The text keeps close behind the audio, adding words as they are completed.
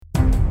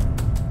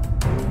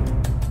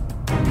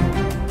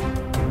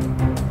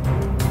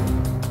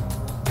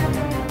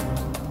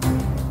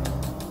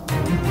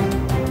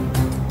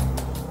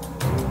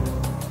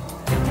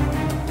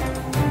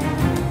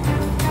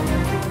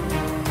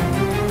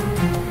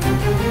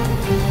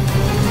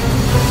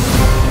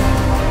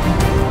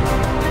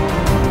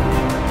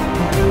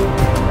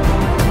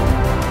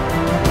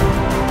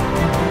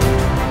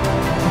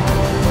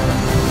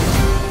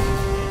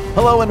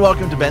Hello and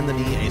welcome to Bend the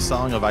Knee, a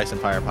Song of Ice and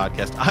Fire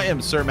podcast. I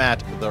am Sir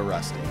Matt the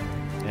Rusty.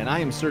 And I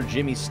am Sir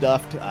Jimmy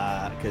Stuffed,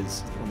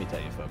 because let me tell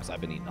you, folks,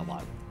 I've been eating a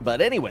lot.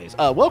 But anyways,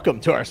 welcome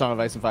to our Song of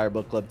Ice and Fire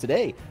book club.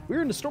 Today,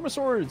 we're in the Storm of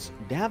Swords,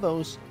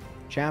 Davos,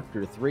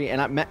 Chapter 3.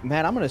 And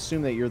Matt, I'm going to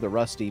assume that you're the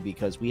Rusty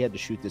because we had to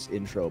shoot this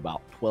intro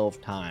about 12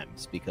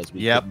 times because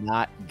we could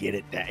not get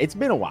it down. It's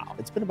been a while.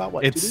 It's been about,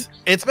 what, 2 weeks?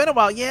 It's been a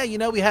while. Yeah, you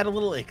know, we had a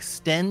little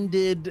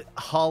extended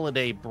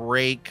holiday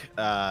break.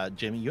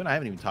 Jimmy, you and I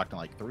haven't even talked in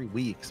like 3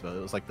 weeks, but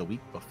it was like the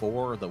week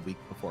before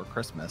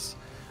Christmas.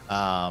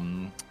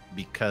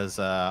 Because,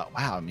 wow,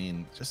 I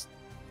mean, just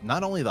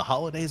not only the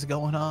holidays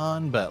going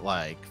on, but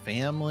like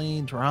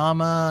family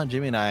drama.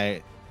 Jimmy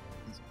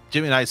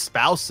and I's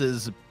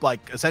spouses, like,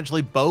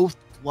 essentially both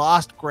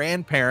lost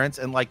grandparents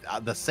in like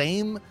the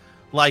same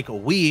like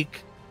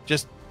week.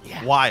 Just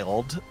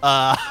wild.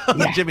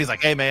 Jimmy's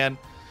like, hey man,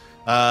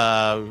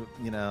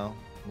 you know,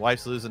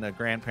 wife's losing a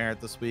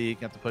grandparent this week,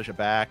 have to push it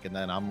back. And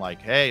then I'm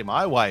like, hey,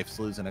 my wife's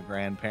losing a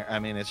grandparent. I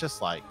mean, it's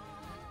just like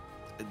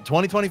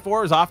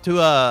 2024 is off to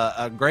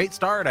a great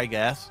start, I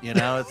guess. You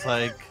know, it's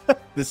like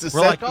this is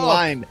like,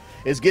 line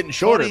is getting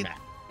shorter, Matt.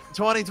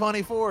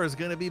 2024 is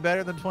going to be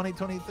better than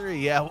 2023.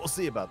 Yeah, we'll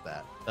see about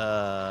that.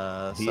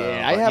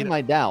 I have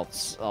my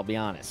doubts, I'll be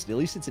honest. At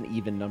least it's an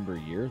even number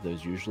year.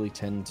 Those usually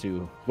tend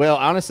to, well,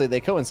 honestly, they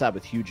coincide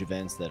with huge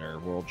events that are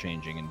world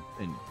changing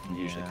and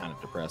usually kind of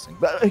depressing.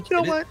 But you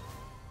know what?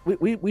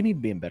 We need to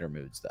be in better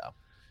moods, though.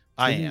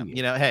 I am.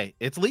 You know, hey,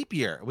 it's leap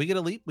year. We get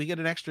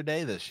an extra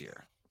day this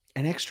year.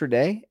 An extra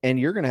day, and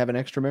you're going to have an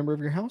extra member of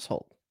your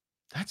household.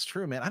 That's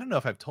true, man. I don't know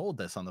if I've told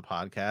this on the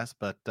podcast,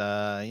 but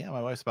yeah, my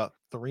wife's about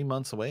 3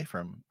 months away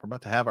we're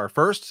about to have our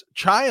first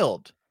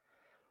child.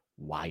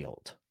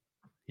 Wild.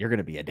 You're going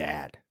to be a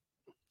dad.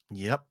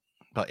 Yep.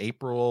 About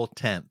April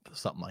 10th,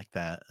 something like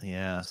that.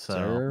 Yeah. So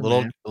Sir,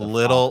 little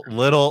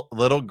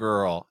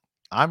girl.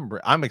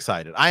 I'm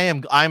excited.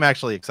 I'm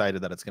actually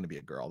excited that it's going to be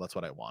a girl. That's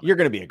what I want. You're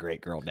going to be a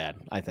great girl, Dad,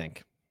 I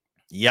think.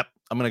 Yep.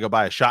 I'm going to go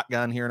buy a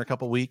shotgun here in a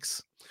couple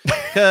weeks.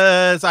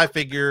 Because I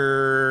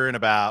figure in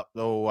about,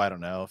 I don't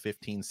know,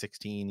 15,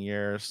 16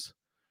 years.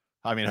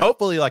 I mean,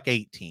 hopefully like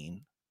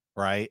 18,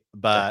 right?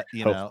 But,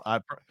 you know, I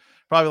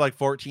probably like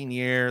 14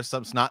 years.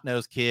 Some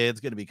snot-nosed kid's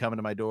going to be coming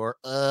to my door.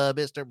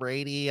 Mr.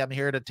 Brady, I'm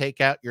here to take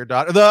out your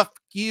daughter. The f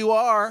you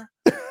are.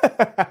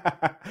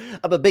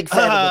 I'm a big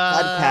fan of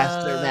the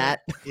podcaster,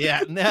 Matt.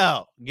 Yeah,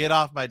 no. Get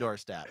off my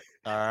doorstep.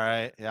 All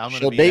right. Yeah,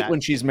 She'll date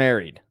when she's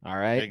married. All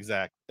right.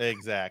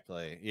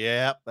 Exactly.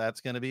 Yep.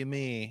 That's going to be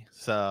me.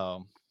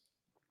 So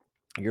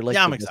you're like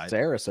the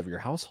Viserys of your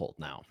household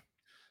now.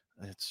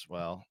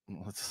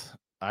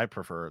 I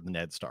prefer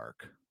Ned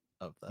Stark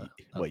of the.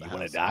 What, you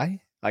want to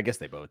die? I guess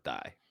they both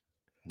die.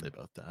 They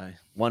both die.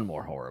 One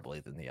more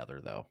horribly than the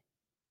other, though.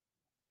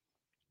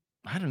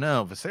 I don't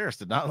know. Viserys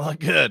did not look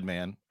good,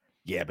 man.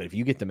 Yeah, but if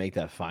you get to make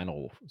that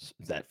final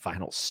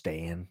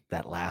stand,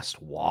 that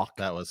last walk,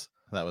 that was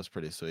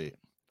pretty sweet.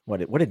 What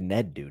did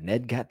Ned do?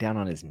 Ned got down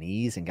on his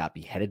knees and got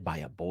beheaded by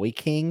a boy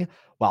king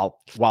while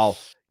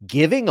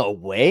giving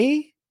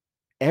away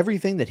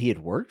everything that he had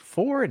worked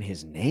for in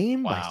his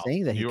name by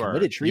saying that he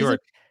committed treason.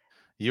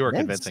 You are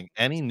convincing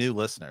any new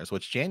listeners,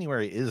 which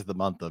January is the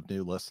month of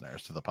new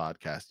listeners to the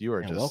podcast. You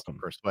are just welcome.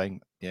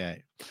 Persuading. Yeah.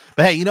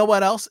 But hey, you know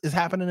what else is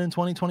happening in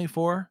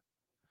 2024?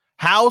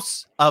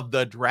 House of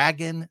the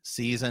Dragon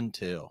Season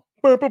 2.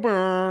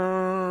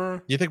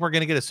 You think we're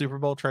going to get a Super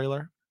Bowl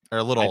trailer? Or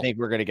a little? I think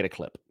we're going to get a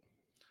clip.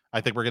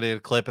 It's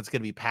going to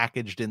be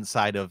packaged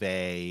inside of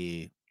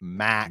a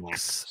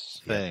Max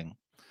thing.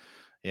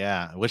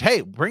 Yeah. Which,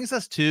 hey, brings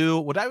us to,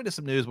 we'll dive into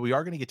some news, but we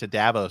are going to get to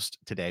Davos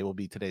today. Will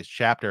be today's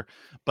chapter.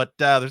 But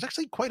there's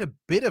actually quite a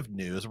bit of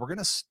news.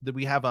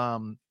 We have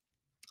some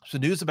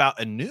news about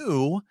a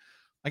new,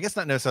 I guess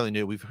not necessarily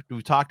new.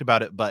 We've talked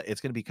about it, but it's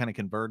going to be kind of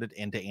converted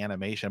into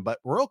animation. But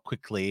real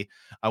quickly,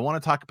 I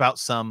want to talk about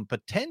some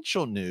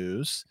potential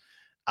news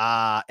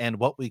and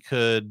what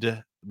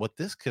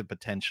this could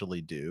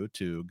potentially do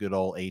to good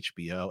old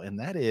HBO. And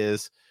that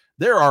is,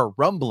 there are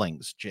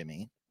rumblings,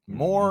 Jimmy,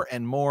 more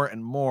and more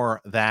and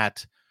more,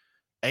 that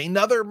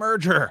another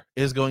merger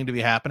is going to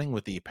be happening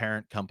with the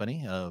parent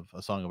company of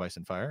A Song of Ice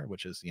and Fire,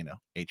 which is, you know,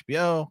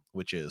 HBO,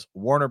 which is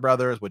Warner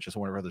Brothers, which is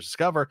Warner Brothers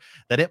Discover,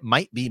 that it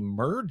might be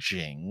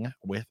merging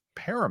with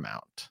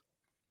Paramount.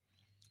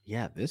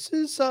 Yeah, this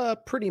is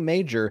pretty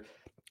major.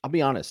 I'll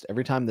be honest,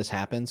 every time this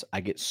happens, I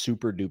get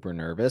super duper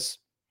nervous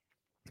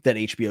that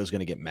HBO is going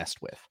to get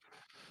messed with.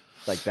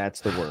 Like,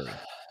 that's the word.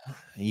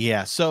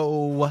 Yeah.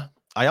 So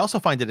I also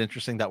find it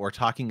interesting that we're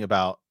talking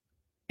about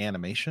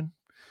animation,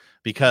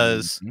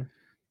 because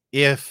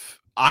if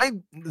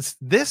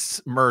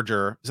this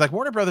merger is like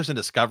Warner Brothers and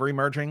Discovery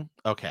merging,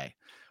 okay,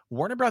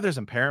 Warner Brothers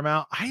and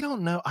Paramount, I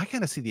don't know. I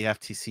kind of see the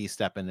FTC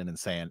stepping in and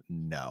saying,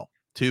 no,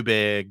 too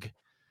big.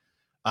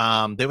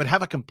 They would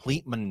have a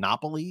complete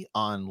monopoly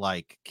on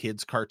like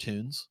kids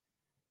cartoons,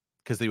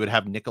 because they would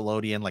have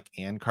Nickelodeon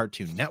and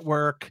Cartoon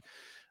Network.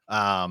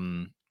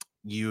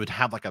 You would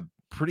have like a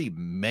pretty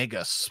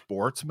mega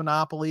sports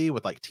monopoly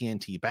with like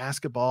TNT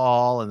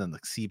basketball and then the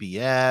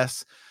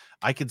CBS.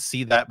 I could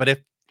see that. But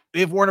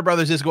if Warner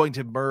Brothers is going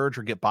to merge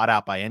or get bought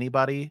out by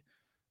anybody,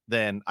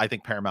 then I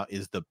think Paramount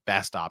is the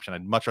best option.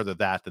 I'd much rather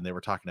that than they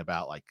were talking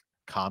about like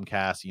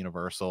Comcast,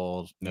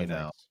 Universal, No thanks.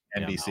 Yeah,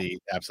 I'm out. NBC.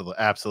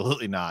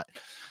 Absolutely not.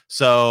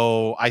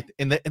 So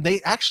and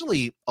they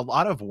actually, a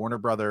lot of Warner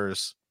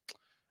Brothers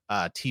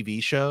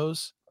TV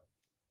shows,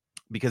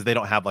 because they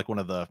don't have like one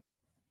of the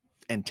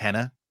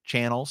antenna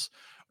channels,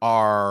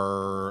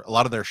 are a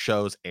lot of their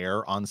shows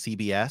air on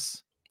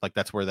CBS. Like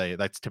that's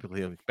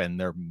typically been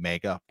their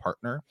mega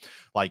partner,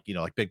 like,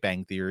 like Big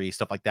Bang Theory,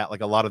 stuff like that.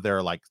 Like a lot of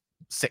their like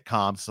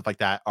sitcoms, stuff like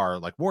that are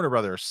like Warner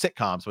Brothers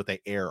sitcoms, but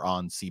they air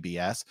on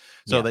CBS.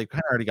 So Yeah. they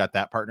kind of already got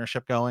that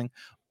partnership going.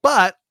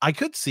 But I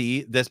could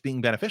see this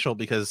being beneficial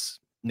because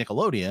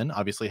Nickelodeon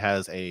obviously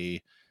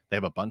they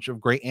have a bunch of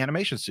great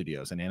animation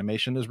studios, and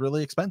animation is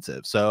really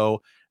expensive.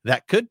 So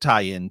that could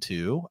tie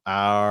into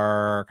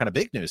our kind of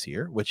big news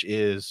here, which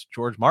is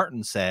George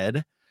Martin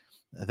said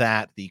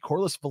that the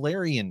Corlys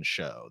Valerian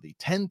show, the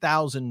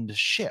 10,000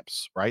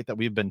 ships, right, that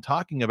we've been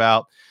talking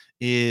about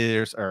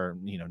or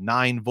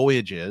 9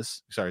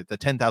 voyages. Sorry, the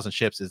 10,000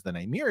 ships is the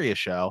Nymeria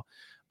show,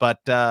 but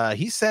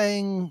he's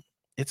saying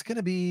it's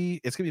gonna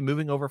be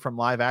moving over from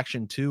live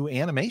action to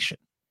animation.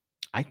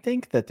 I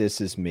think that this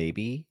is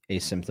maybe a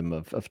symptom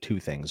of two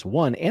things.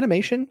 One,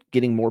 animation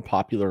getting more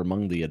popular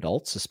among the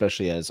adults,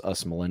 especially as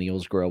us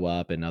millennials grow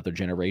up and other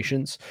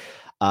generations.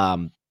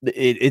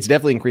 It's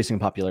definitely increasing in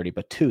popularity.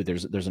 But two,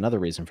 there's another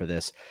reason for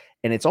this,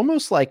 and it's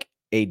almost like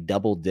a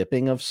double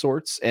dipping of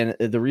sorts. And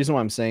the reason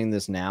why I'm saying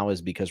this now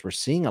is because we're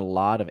seeing a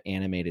lot of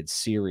animated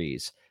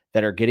series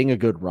that are getting a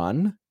good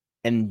run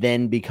and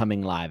then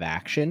becoming live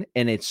action.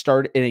 And it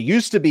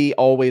used to be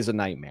always a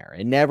nightmare.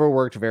 It never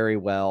worked very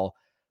well.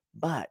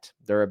 But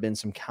there have been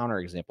some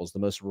counterexamples, the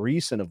most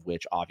recent of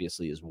which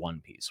obviously is One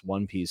Piece.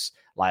 One Piece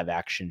live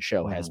action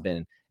show has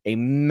been a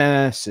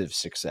massive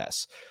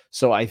success.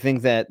 So I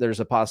think that there's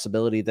a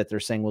possibility that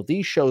they're saying, well,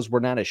 these shows, we're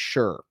not as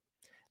sure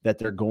that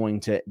they're going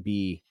to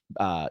be,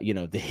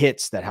 the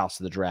hits that House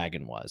of the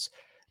Dragon was,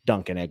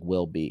 Dunk and Egg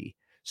will be.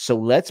 So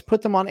let's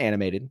put them on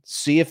animated,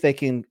 see if they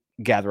can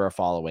gather a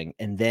following,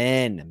 and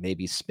then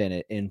maybe spin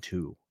it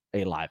into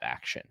a live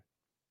action.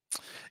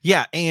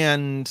 Yeah,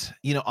 and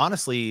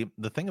honestly,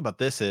 the thing about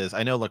this is,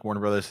 I know like Warner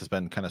Brothers has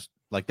been kind of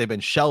like they've been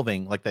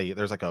shelving, like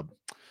there's like a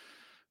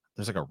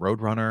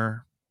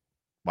Roadrunner,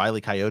 Wile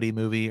E. Coyote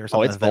movie or Oh,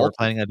 something it's that they were vaulted.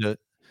 planning on doing.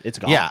 It's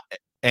gone. Yeah,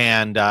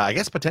 and I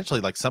guess potentially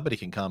like somebody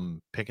can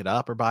come pick it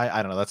up or buy it.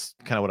 I don't know. That's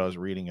kind of what I was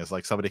reading, is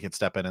like somebody can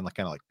step in and like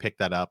kind of like pick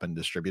that up and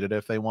distribute it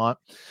if they want.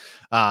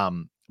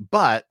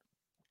 But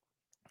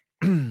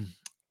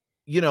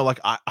like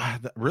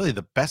really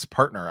the best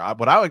partner,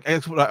 what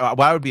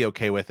I would be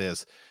okay with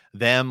is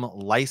them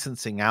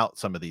licensing out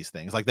some of these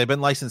things. Like they've been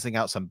licensing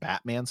out some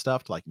Batman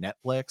stuff to like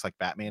Netflix, like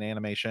Batman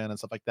animation and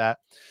stuff like that.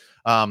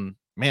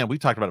 Man, we've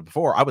talked about it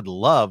before. I would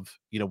love,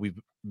 we've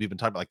been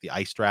talking about like the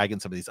Ice Dragon,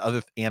 some of these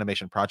other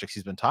animation projects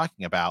he's been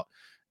talking about,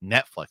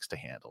 Netflix to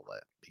handle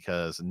it,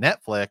 because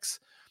Netflix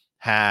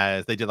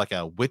they did like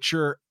a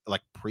Witcher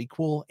like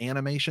prequel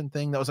animation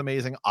thing that was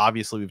amazing.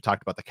 Obviously, we've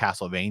talked about the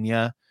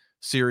Castlevania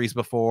series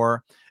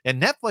before,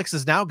 and Netflix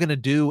is now going to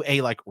do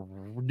a like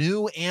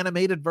new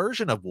animated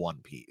version of One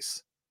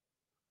Piece.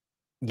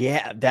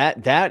 Yeah,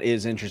 that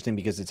is interesting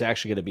because it's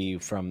actually going to be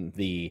from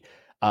the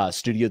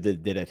studio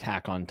that did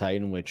Attack on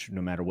Titan, which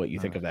no matter what you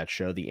think of that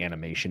show, the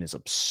animation is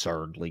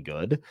absurdly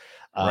good.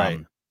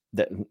 Right.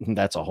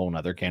 That's a whole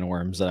nother can of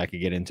worms that I could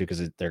get into, because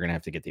they're going to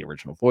have to get the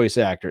original voice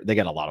actor. They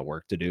got a lot of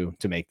work to do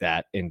to make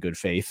that in good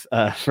faith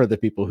for the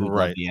people who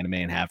love the anime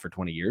and have for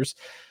 20 years.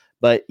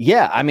 But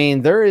yeah, I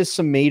mean, there is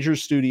some major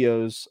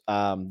studios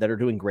that are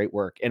doing great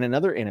work. And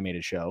another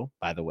animated show,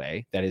 by the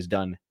way, that has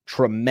done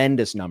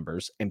tremendous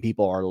numbers and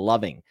people are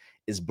loving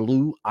is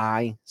Blue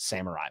Eye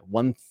Samurai.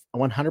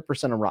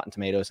 100% on Rotten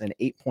Tomatoes and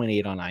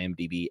 8.8 on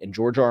IMDb. And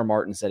George R. R.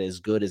 Martin said as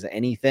good as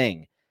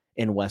anything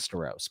in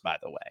Westeros, by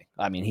the way.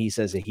 I mean, he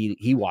says that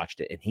he watched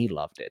it and he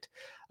loved it.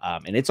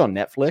 And it's on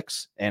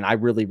Netflix, and I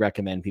really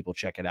recommend people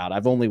check it out.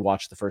 I've only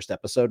watched the first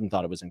episode and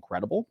thought it was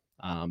incredible,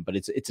 but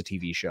it's a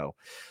TV show.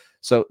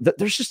 So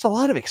there's just a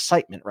lot of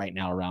excitement right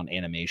now around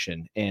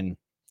animation. And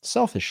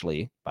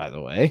selfishly, by the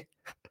way,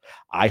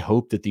 I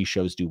hope that these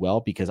shows do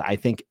well, because I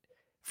think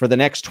for the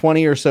next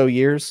 20 or so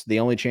years, the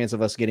only chance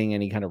of us getting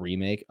any kind of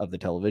remake of the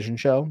television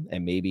show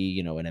and maybe,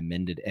 an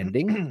amended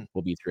ending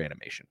will be through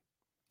animation.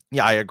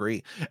 Yeah, I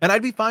agree. And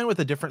I'd be fine with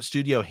a different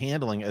studio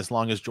handling as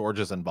long as George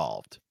is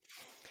involved.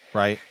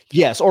 Right?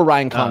 Yes, or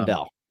Ryan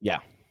Condell. Yeah.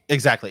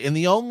 Exactly. And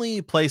the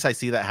only place I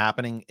see that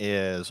happening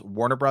is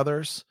Warner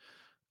Brothers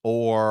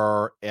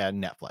or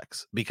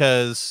Netflix,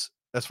 because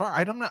as far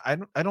I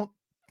don't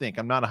think,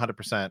 I'm not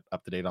 100%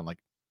 up to date on like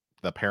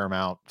the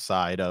Paramount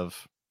side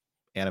of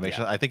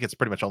animation. I think it's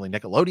pretty much only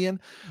Nickelodeon,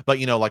 but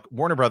like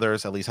Warner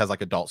Brothers at least has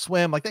like Adult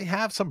Swim. Like they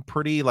have some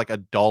pretty like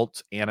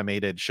adult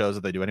animated shows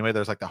that they do anyway.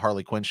 There's like the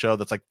Harley Quinn show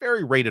that's like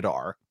very rated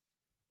R.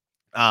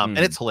 And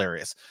it's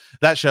hilarious.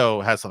 That show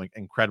has some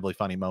incredibly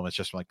funny moments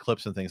just from like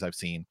clips and things I've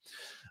seen.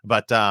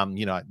 But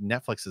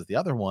Netflix is the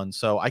other one,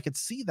 so I could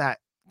see that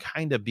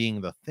kind of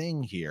being the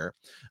thing here.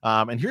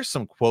 And here's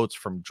some quotes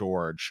from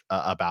George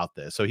about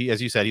this. So he,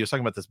 as you said, he was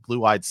talking about this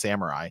blue-eyed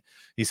samurai.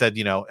 He said,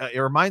 it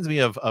reminds me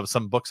of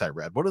some books I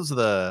read. What was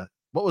the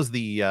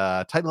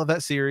title of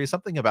that series?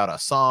 Something about a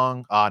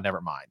song.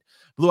 Never mind.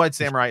 Blue-eyed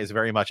samurai is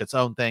very much its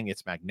own thing.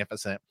 It's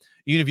magnificent.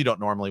 Even if you don't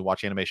normally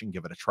watch animation,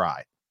 give it a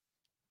try.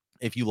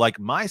 If you like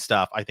my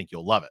stuff, I think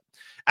you'll love it.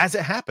 As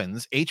it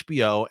happens,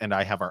 HBO and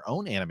I have our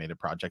own animated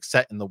projects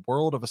set in the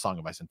world of A Song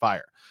of Ice and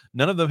Fire.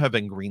 None of them have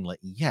been greenlit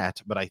yet,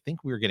 but I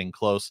think we're getting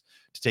close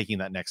to taking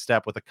that next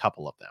step with a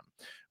couple of them.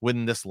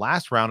 When this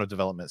last round of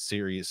development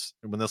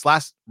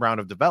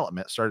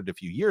started a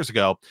few years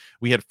ago,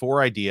 we had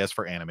 4 ideas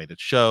for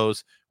animated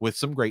shows with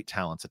some great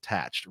talents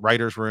attached.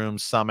 Writers'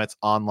 rooms, summits,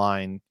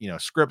 online,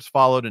 scripts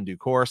followed in due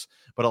course,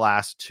 but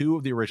alas, 2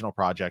 of the original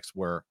projects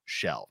were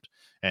shelved.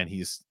 And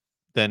he's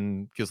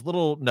then gives a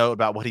little note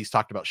about what he's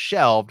talked about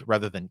shelved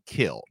rather than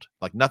killed.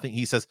 Like nothing,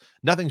 he says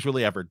nothing's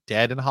really ever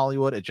dead in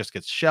Hollywood. It just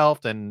gets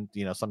shelved, and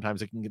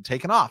sometimes it can get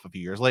taken off a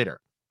few years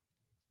later.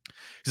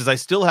 He says, I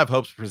still have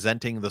hopes of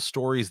presenting the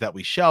stories that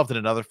we shelved in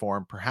another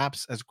form,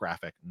 perhaps as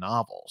graphic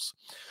novels.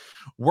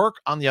 Work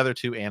on the other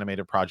 2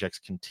 animated projects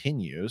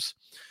continues.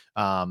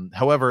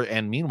 However,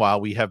 and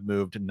meanwhile, we have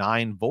moved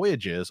 9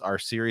 Voyages, our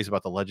series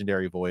about the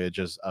legendary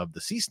voyages of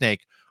the sea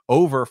snake,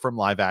 over from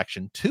live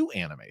action to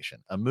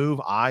animation, a move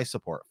I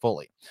support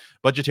fully.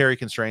 Budgetary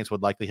constraints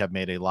would likely have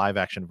made a live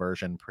action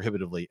version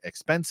prohibitively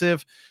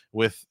expensive,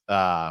 with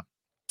half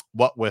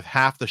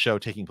the show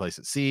taking place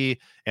at sea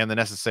and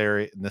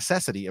the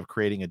necessity of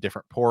creating a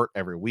different port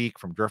every week,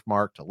 from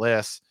Driftmark to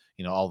Liss,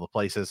 all the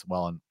places,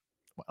 and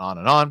on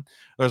and on.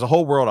 There's a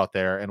whole world out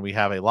there, and we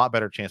have a lot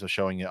better chance of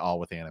showing it all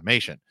with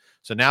animation.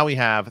 So now we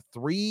have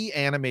 3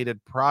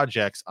 animated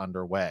projects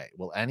underway.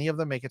 Will any of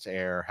them make its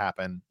air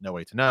happen? No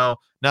way to know.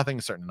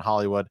 Nothing's certain in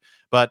Hollywood,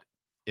 but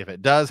if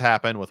it does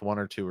happen with 1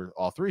 or 2 or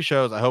all 3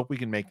 shows, I hope we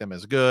can make them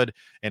as good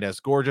and as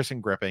gorgeous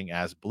and gripping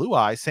as Blue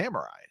Eye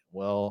Samurai.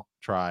 We'll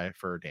try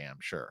for damn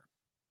sure.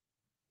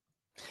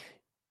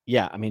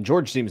 Yeah, I mean,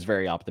 George seems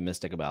very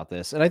optimistic about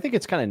this, and I think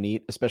it's kind of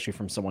neat, especially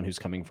from someone who's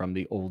coming from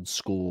the old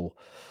school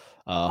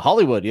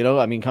Hollywood.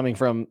 I mean, coming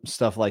from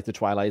stuff like the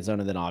Twilight Zone,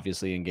 and then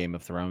obviously in Game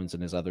of Thrones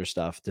and his other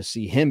stuff, to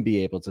see him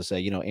be able to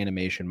say,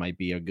 animation might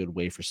be a good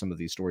way for some of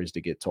these stories to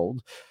get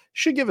told,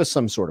 should give us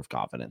some sort of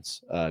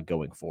confidence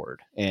going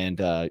forward. And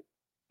I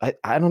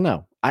don't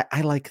know,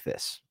 I like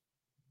this.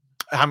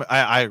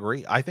 I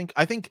agree. I think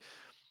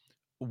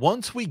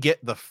once we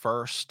get the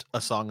first A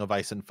Song of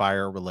Ice and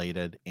Fire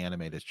related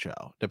animated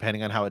show,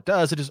 depending on how it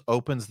does, it just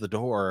opens the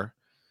door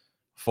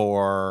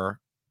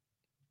for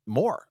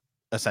more,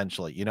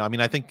 essentially. I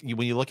mean, I think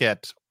when you look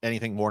at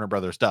anything Warner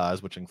Brothers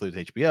does, which includes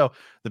HBO,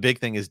 the big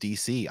thing is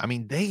DC. I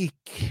mean, they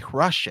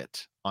crush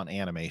it on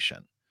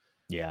animation.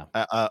 Yeah.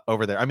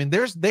 Over there. I mean,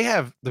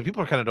 the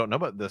people kind of don't know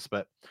about this,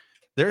 but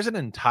there's an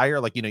entire,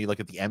 you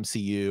look at the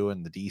MCU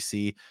and the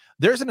DC,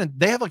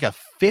 they have like a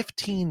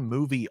 15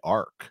 movie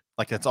arc.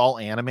 Like it's all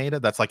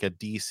animated. That's like a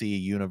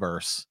DC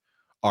universe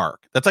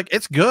arc. That's like,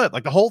 it's good.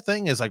 Like the whole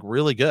thing is like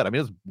really good. I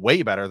mean, it's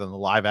way better than the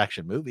live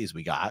action movies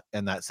we got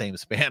in that same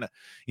span of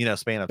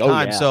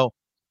time. Yeah. So,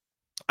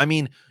 I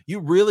mean, you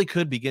really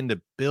could begin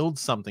to build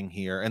something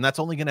here, and that's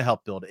only going to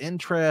help build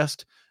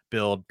interest,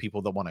 build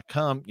people that want to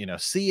come,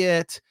 see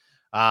it.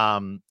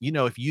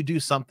 If you do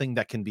something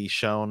that can be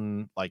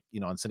shown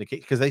on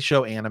syndicate, because they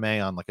show anime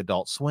on like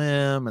Adult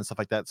Swim and stuff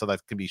like that, so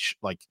that can be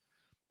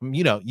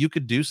you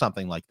could do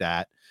something like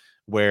that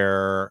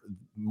where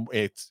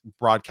it's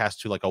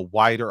broadcast to like a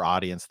wider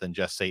audience than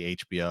just say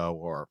HBO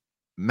or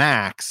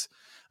Max,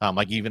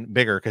 like even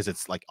bigger because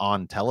it's like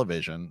on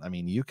television. I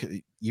mean, you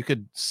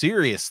could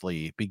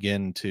seriously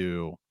begin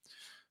to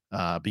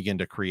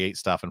create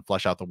stuff and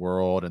flesh out the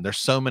world. And there's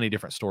so many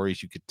different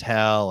stories you could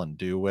tell and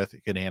do with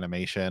good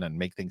animation and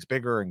make things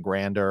bigger and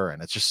grander.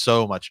 And it's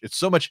so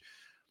much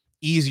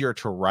easier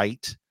to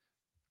write.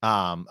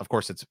 Of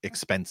course, it's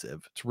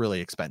expensive. It's really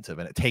expensive,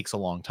 and it takes a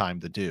long time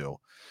to do.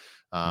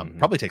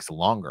 Probably takes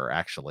longer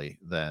actually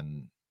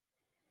than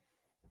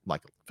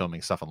like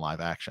filming stuff in live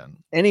action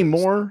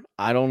anymore.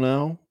 I don't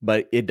know,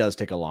 but it does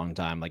take a long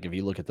time. Like if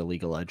you look at the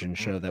League of Legends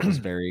show that was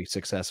very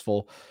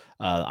successful,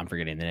 I'm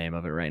forgetting the name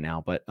of it right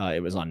now, but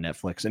it was on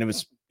Netflix, and it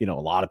was, a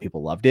lot of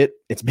people loved it.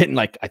 It's been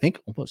like, I think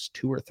almost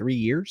 2 or 3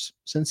 years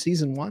since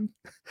season 1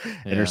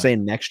 and they're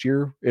saying next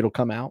year it'll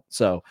come out.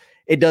 So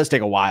it does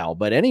take a while,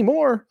 but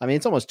anymore, I mean,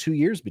 it's almost 2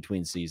 years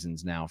between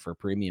seasons now for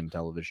premium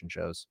television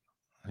shows.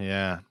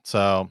 Yeah.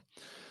 So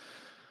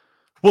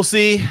we'll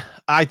see.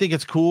 I think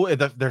it's cool.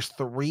 There's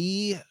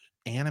 3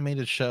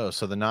 animated shows.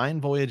 So the 9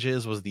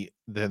 Voyages was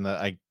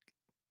I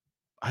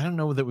don't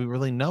know that we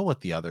really know what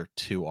the other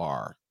 2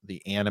 are.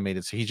 The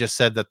animated. So he just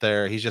said that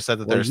there's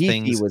Yeti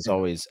things was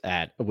always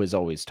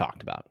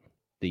talked about,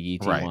 the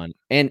Yeti right. one,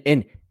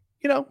 and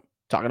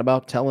talking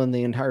about telling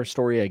the entire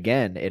story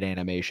again in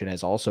animation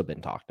has also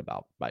been talked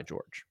about by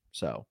George.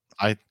 So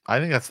I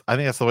think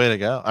that's the way to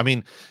go. I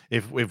mean,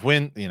 if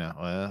win,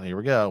 well, here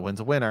we go. Wins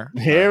a winner.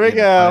 Here we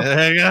go.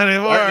 Starting the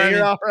I year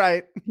mean, off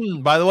right.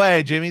 by the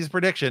way, Jimmy's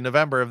prediction,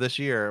 November of this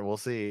year. We'll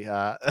see.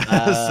 So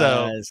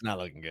It's not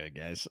looking good,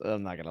 guys.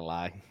 I'm not gonna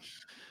lie.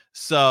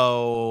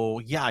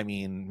 yeah, I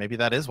mean, maybe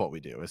that is what we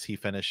do. Is he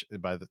finish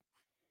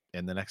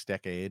in the next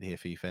decade?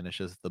 If he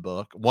finishes the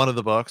book, one of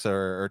the books,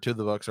 or two of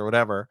the books, or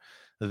whatever,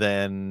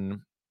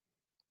 then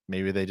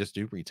maybe they just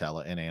do retell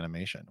it in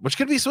animation, which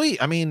could be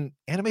sweet. I mean,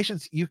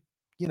 animations,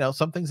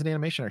 some things in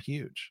animation are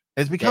huge.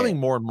 It's becoming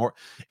more and more,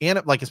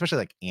 and like especially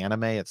like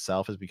anime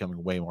itself is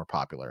becoming way more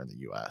popular in the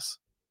U.S.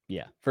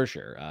 Yeah, for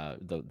sure.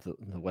 The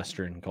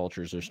Western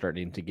cultures are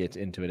starting to get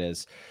into it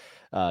as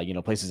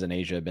places in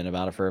Asia have been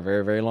about it for a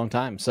very, very long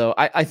time. So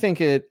I think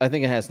it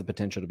has the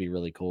potential to be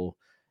really cool.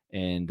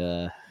 And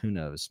who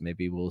knows?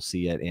 Maybe we'll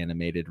see an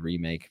animated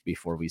remake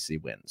before we see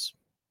wins.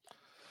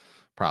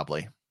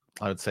 Probably,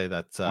 I would say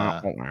that's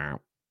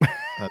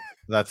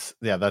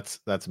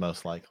that's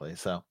most likely.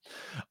 So,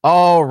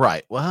 all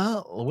right.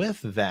 Well,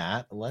 with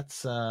that,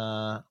 let's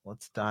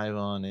dive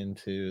on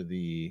into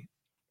the.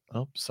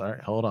 Oh, sorry.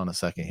 Hold on a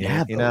second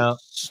here.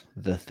 Davos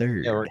the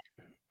third. Yeah, we're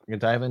gonna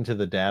dive into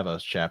the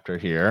Davos chapter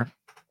here.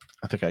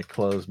 I think I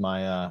closed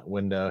my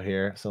window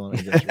here, so let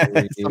me just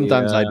read.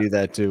 Sometimes I do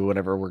that too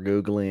whenever we're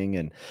Googling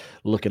and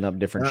looking up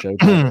different show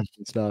titles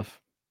and stuff.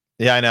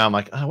 Yeah, I know. I'm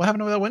like, oh, what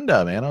happened to that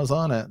window, man? I was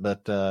on it,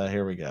 but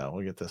here we go.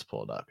 We'll get this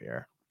pulled up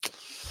here.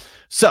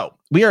 So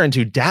we are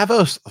into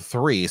Davos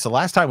 3. So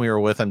last time we were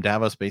with him,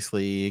 Davos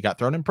basically got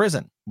thrown in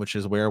prison, which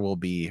is where we'll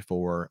be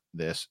for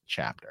this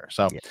chapter.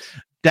 So yes.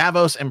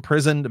 Davos,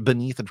 imprisoned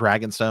beneath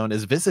Dragonstone,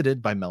 is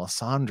visited by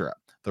Melisandre.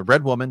 The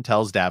Red Woman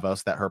tells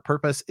Davos that her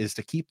purpose is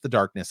to keep the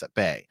darkness at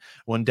bay.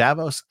 When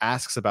Davos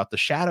asks about the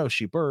shadow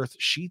she birthed,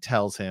 she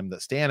tells him that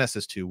Stannis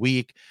is too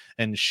weak,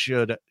 and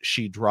should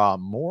she draw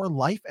more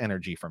life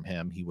energy from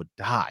him, he would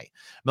die.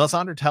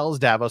 Melisandre tells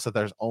Davos that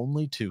there's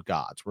only two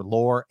gods,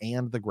 R'hllor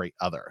and the Great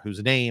Other,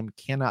 whose name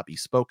cannot be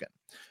spoken.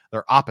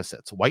 They're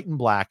opposites, white and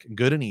black,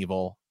 good and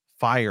evil,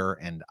 fire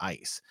and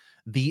ice.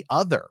 The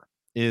other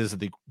is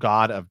the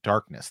god of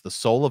darkness, the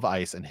soul of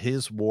ice, and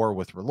his war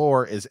with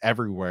R'hllor is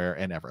everywhere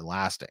and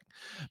everlasting.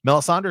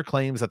 Melisandre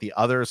claims that the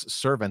other's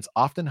servants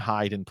often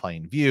hide in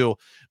plain view,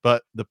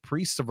 but the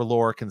priests of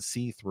R'hllor can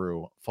see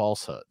through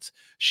falsehoods.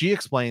 She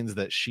explains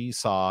that she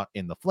saw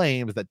in the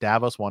flames that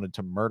Davos wanted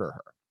to murder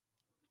her.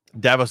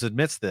 Davos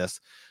admits this,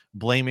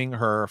 blaming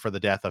her for the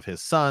death of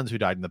his sons who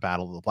died in the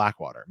Battle of the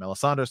Blackwater.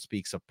 Melisandre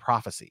speaks of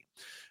prophecy,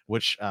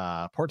 which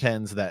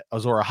portends that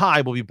Azor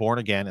Ahai will be born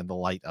again in the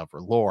light of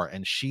R'hllor,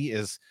 and she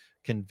is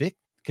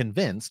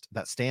convinced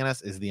that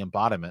Stannis is the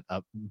embodiment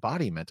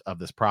of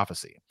this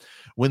prophecy.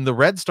 When the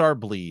red star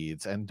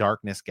bleeds and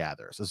darkness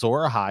gathers,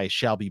 Azor Ahai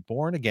shall be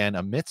born again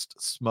amidst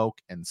smoke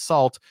and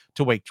salt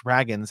to wake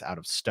dragons out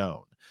of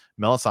stone.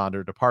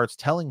 Melisandre departs,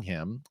 telling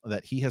him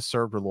that he has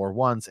served R'hllor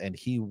once and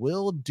he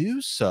will do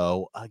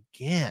so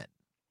again.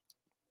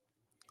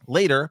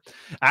 Later,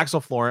 Axel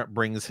Florent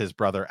brings his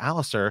brother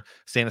Alistair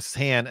Stannis'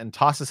 hand and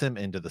tosses him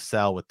into the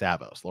cell with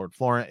Davos. Lord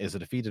Florent is a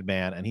defeated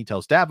man, and he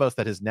tells Davos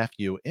that his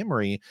nephew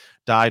Imry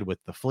died with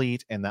the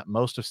fleet and that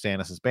most of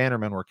Stannis'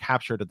 bannermen were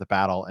captured at the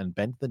battle and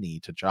bent the knee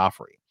to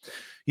Joffrey.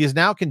 He is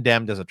now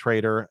condemned as a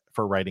traitor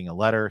for writing a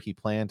letter he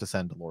planned to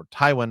send to Lord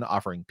Tywin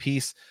offering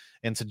peace,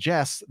 and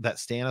suggests that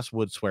Stannis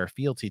would swear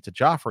fealty to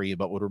Joffrey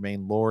but would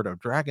remain Lord of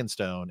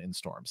Dragonstone in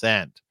Storm's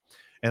End,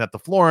 and that the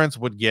Florents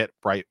would get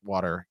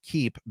Brightwater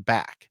Keep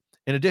back.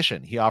 In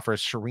addition, he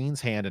offers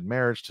Shireen's hand in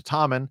marriage to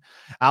Tommen.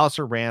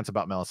 Alistair rants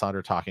about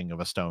Melisandre talking of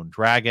a stone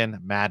dragon.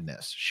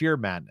 Madness, sheer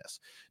madness.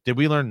 Did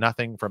we learn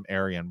nothing from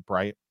Aerion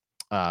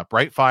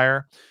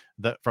Brightfire,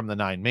 from the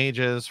Nine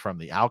Mages, from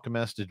the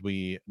Alchemist? Did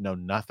we know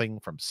nothing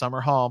from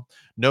Summerhall?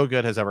 No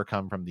good has ever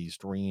come from these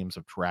dreams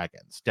of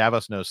dragons.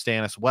 Davos knows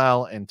Stannis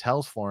well and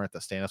tells Florent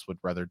that Stannis would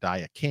rather die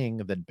a king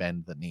than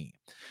bend the knee,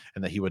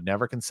 and that he would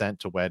never consent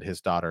to wed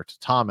his daughter to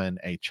Tommen,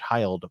 a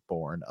child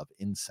born of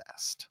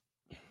incest.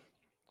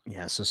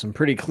 Yeah, so some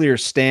pretty clear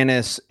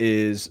Stannis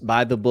is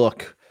by the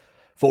book,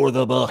 for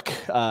the book,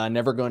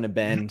 never going to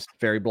bend,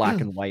 very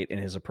black and white in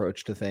his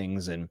approach to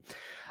things. And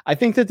I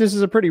think that this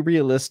is a pretty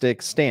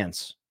realistic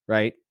stance,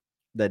 right?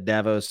 That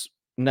Davos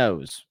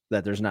knows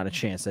that there's not a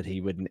chance that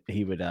he would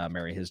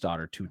marry his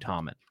daughter to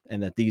Tommen,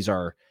 and that these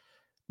are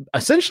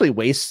essentially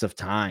wastes of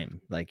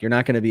time. Like, you're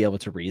not going to be able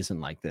to reason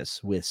like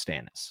this with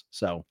Stannis.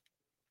 So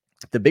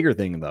the bigger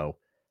thing, though,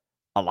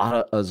 a lot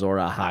of Azor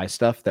Ahai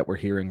stuff that we're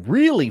hearing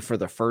really for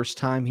the first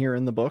time here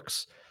in the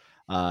books,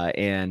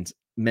 and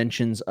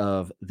mentions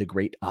of the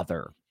Great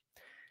Other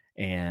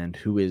and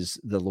who is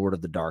the Lord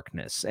of the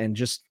Darkness, and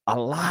just a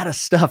lot of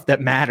stuff that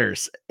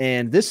matters.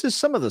 And this is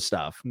some of the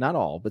stuff, not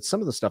all, but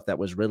some of the stuff that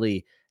was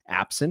really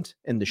absent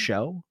in the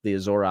show. The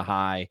Azor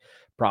Ahai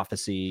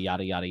prophecy,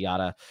 yada, yada,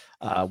 yada,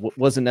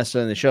 wasn't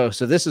necessarily in the show.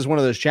 So this is one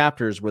of those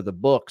chapters where the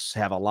books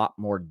have a lot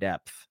more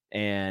depth,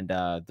 and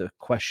the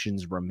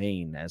questions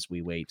remain as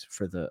we wait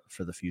for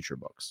the future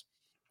books.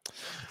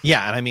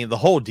 Yeah, and I mean, the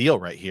whole deal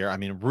right here, I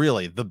mean,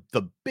 really,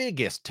 the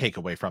biggest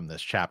takeaway from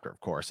this chapter, of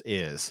course,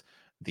 is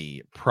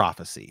the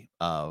prophecy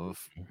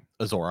of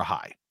Azor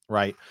Ahai,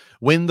 right?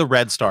 When the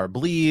red star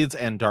bleeds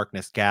and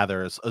darkness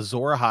gathers,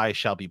 Azor Ahai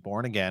shall be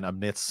born again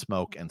amidst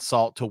smoke and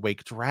salt to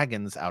wake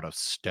dragons out of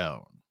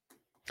stone.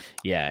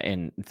 Yeah,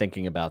 and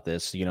thinking about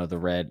this, you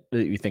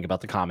think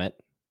about the comet.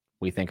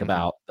 We think Mhm.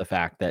 about the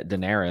fact that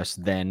Daenerys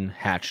then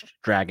hatched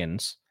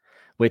dragons,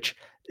 which,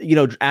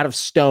 out of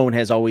stone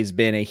has always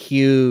been a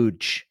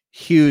huge,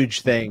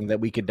 huge thing that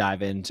we could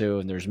dive into.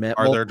 And there's Are there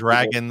multiple people.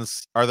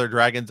 dragons? Are there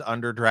dragons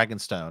under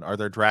Dragonstone? Are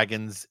there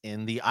dragons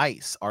in the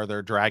ice? Are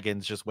there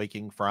dragons just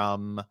waking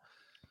from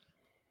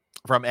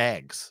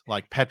eggs,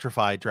 like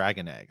petrified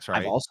dragon eggs, I've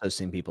right? also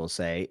seen people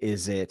say,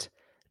 is it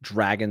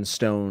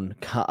Dragonstone,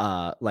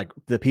 like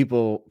the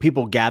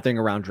people gathering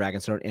around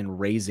Dragonstone and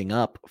raising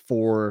up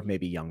for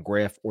maybe young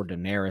Griff or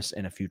Daenerys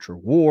in a future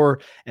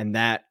war, and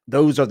that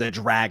those are the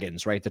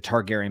dragons, right? The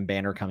Targaryen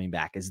banner coming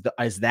back. Is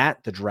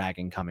that the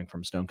dragon coming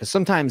from stone? Because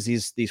sometimes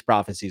these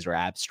prophecies are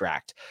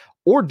abstract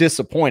or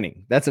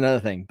disappointing. That's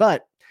another thing.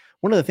 But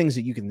one of the things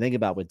that you can think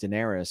about with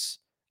Daenerys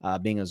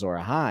being Azor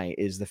Ahai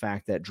is the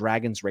fact that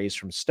dragons raised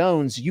from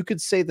stones. You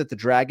could say that the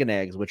dragon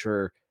eggs, which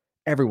were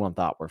everyone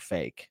thought were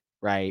fake,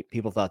 right?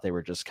 People thought they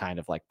were just kind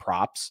of like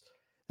props,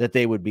 that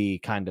they would be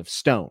kind of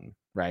stone,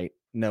 right?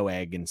 No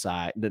egg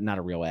inside, not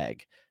a real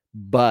egg.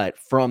 But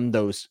from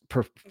those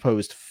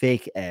proposed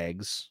fake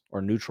eggs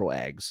or neutral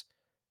eggs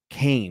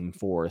came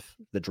forth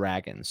the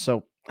dragons.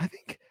 So I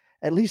think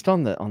at least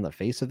on the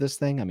face of this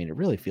thing, I mean, it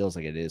really feels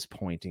like it is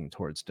pointing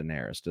towards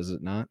Daenerys, does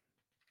it not?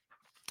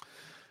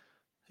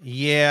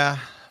 Yeah.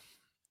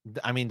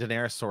 I mean,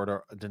 Daenerys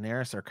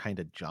or kind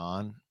of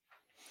John,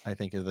 I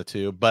think, is the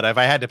two. But if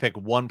I had to pick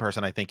one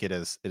person, I think it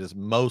is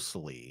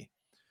mostly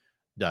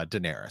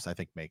Daenerys. I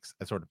think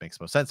it sort of makes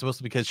most sense,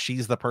 mostly because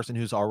she's the person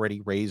who's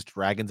already raised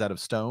dragons out of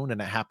stone,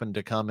 and it happened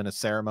to come in a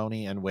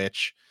ceremony in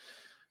which,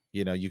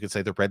 you could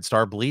say the red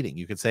star bleeding.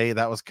 You could say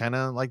that was kind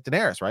of like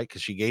Daenerys, right?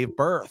 Because she gave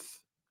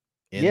birth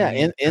in Yeah, the.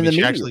 I in mean, the she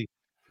meteor. actually,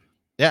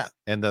 yeah,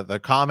 and the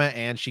comet,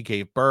 and she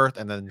gave birth,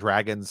 and then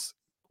dragons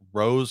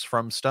rose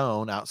from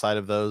stone outside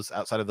of those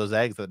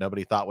eggs that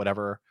nobody thought would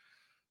ever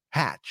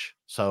hatch.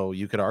 So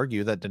you could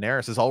argue that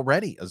Daenerys is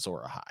already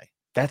Azor Ahai.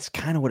 That's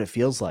kind of what it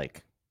feels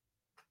like.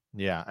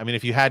 Yeah, I mean,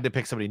 if you had to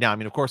pick somebody now, I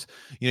mean, of course,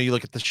 you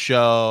look at the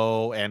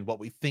show and what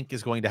we think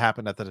is going to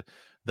happen at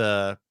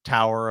the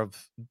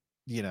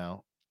you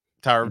know,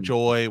 Tower of Mm.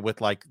 Joy with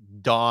like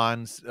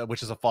Dawn's,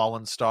 which is a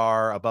fallen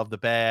star above the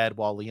bed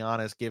while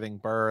Lyanna is giving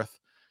birth.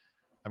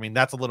 I mean,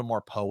 that's a little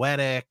more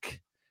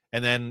poetic.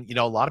 And then,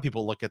 a lot of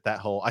people look at that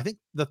whole. I think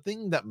the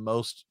thing that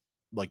most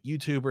like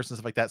YouTubers and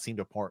stuff like that seem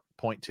to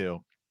point to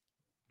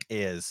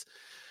is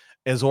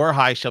Azor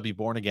Ahai shall be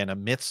born again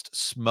amidst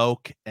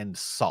smoke and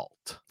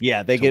salt.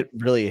 Yeah, they To get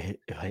really, hit.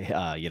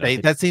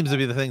 that seems to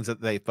be the things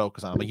that they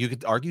focus on. But you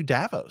could argue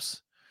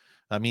Davos.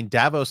 I mean,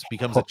 Davos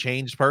becomes a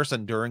changed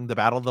person during the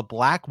Battle of the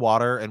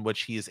Blackwater, in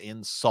which he is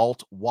in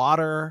salt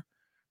water,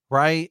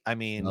 right? I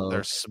mean,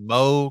 there's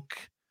Smoke.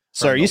 smoke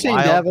So are from you the saying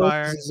Davos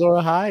wildfires. is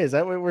Zora High? Is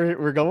that what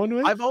we're going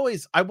with?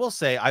 I will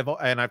say,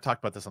 and I've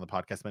talked about this on the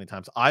podcast many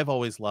times. I've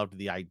always loved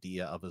the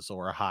idea of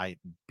Azor Ahai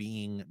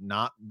being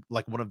not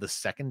like one of the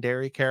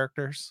secondary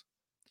characters.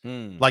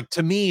 Hmm. Like,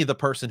 to me, the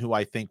person who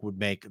I think would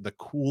make the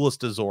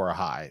coolest Azor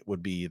Ahai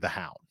would be the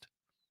Hound,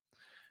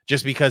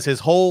 just because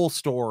his whole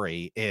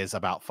story is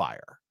about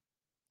fire,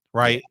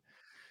 Yeah, right?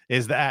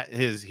 Is that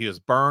he was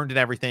burned and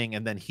everything,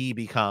 and then he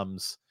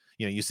becomes,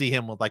 you see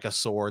him with like a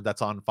sword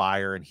that's on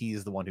fire, and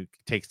he's the one who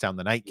takes down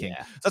the Night King.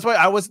 yeah, That's why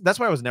I was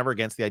never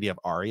against the idea of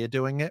Arya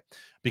doing it,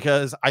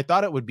 because I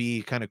thought it would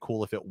be kind of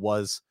cool if it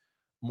was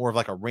more of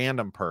like a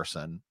random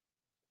person,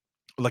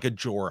 like a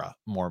Jorah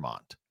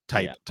Mormont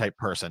yeah. type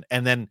person,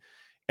 and then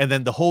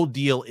the whole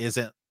deal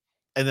isn't,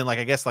 and then like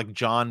I guess like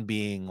John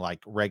being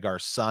like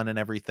Rhaegar's son and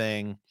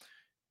everything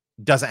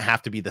doesn't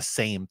have to be the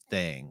same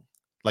thing.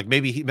 Like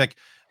maybe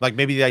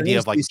maybe the There idea needs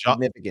of to be like John.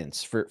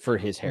 significance for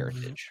his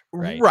heritage,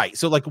 right? Right.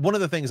 So like one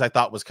of the things I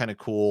thought was kind of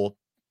cool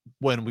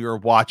when we were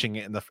watching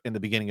it in the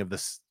beginning of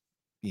this,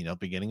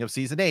 beginning of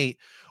season 8,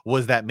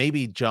 was that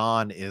maybe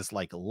John is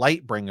like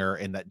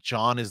Lightbringer, and that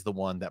John is the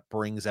one that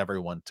brings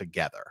everyone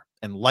together.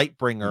 And Mm,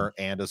 Lightbringer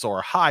and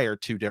Azor Ahai are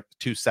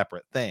two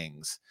separate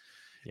things.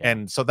 yeah,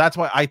 And so that's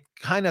why I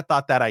kind of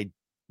thought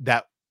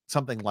that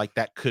something like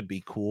that could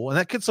be cool. And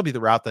that could still be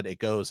the route that it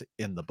goes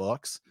in the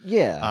books.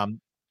 yeah. Um,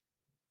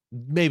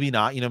 Maybe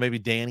not, maybe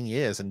Danny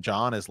is and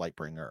John is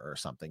Lightbringer or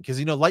something. Because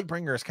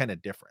Lightbringer is kind of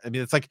different. I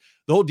mean, it's like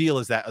the whole deal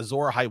is that Azor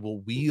Ahai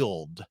will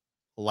wield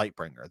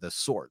Lightbringer, the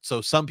sword.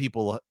 So some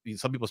people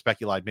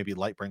speculate maybe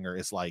Lightbringer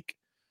is like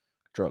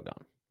Drogon.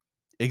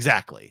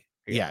 exactly.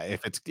 Yeah, Yeah,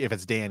 if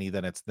it's Danny,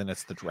 then it's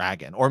the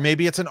dragon. Or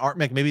maybe it's an art,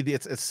 maybe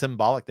it's a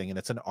symbolic thing and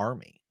it's an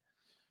army.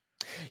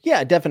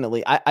 yeah,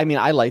 definitely. I mean,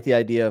 I like the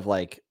idea of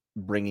like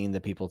bringing the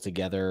people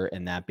together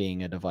and that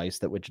being a device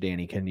that which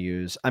Danny can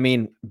use. I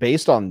mean,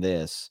 based on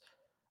this,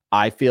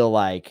 I feel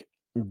like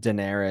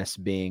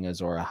Daenerys being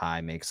Azor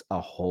Ahai makes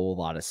a whole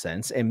lot of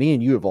sense. And me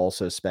and you have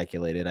also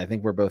speculated. I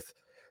think we're both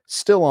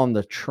still on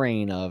the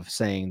train of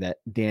saying that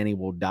Danny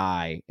will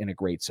die in a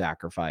great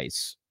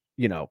sacrifice,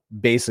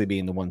 basically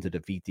being the one to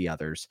defeat the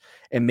others.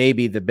 And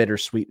maybe the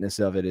bittersweetness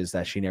of it is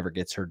that she never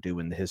gets her due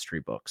in the history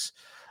books.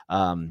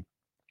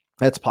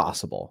 That's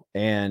possible.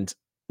 And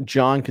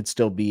Jon could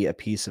still be a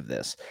piece of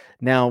this.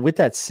 Now, with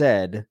that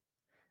said,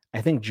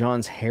 I think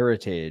Jon's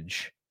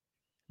heritage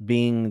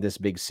being this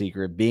big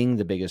secret, being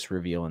the biggest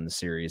reveal in the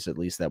series, at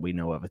least that we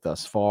know of it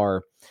thus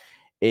far,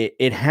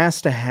 it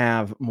has to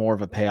have more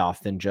of a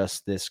payoff than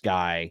just this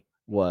guy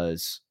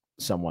was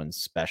someone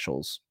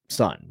special's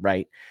son,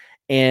 right?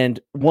 And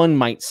one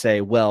might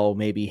say, well,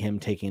 maybe him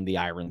taking the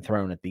Iron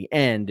Throne at the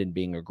end and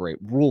being a great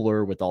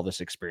ruler with all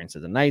this experience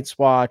of the Night's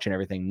Watch and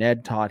everything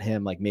Ned taught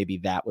him, like maybe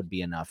that would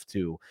be enough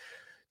to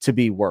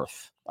be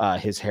worth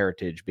his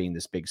heritage being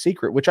this big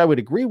secret, which I would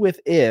agree with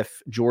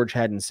if George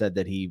hadn't said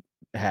that he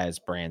has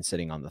Bran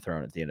sitting on the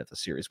throne at the end of the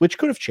series, which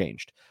could have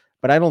changed,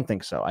 but I don't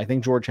think so. I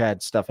think George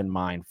had stuff in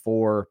mind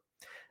for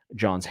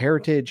Jon's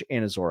heritage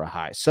and Azor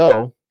Ahai.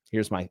 So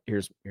here's my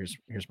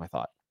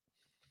thought.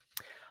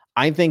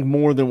 I think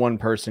more than one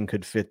person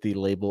could fit the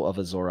label of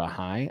Azor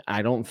Ahai.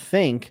 I don't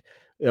think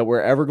that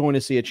we're ever going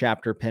to see a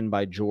chapter penned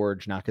by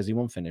George, not because he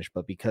won't finish,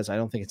 but because I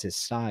don't think it's his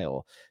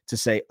style to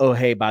say, oh,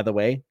 hey, by the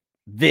way,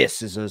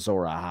 this is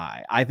Azor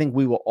Ahai. I think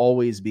we will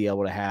always be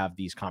able to have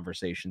these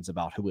conversations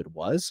about who it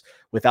was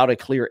without a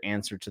clear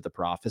answer to the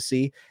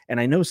prophecy. And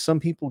I know some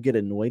people get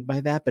annoyed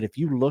by that, but if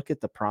you look at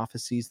the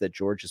prophecies that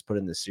George has put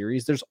in the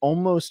series, there's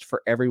almost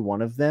for every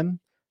one of them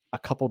a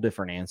couple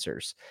different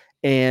answers.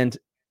 And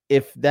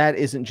if that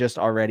isn't just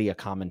already a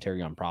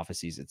commentary on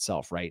prophecies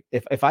itself, right?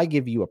 If I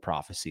give you a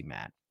prophecy,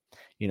 Matt,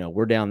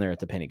 we're down there at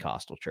the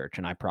Pentecostal church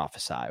and I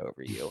prophesy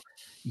over you,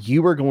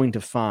 you are going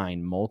to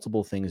find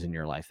multiple things in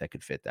your life that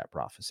could fit that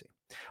prophecy.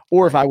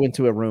 Or if I went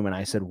to a room and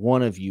I said,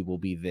 one of you will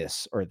be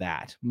this or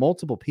that,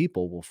 multiple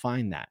people will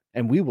find that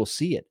and we will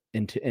see it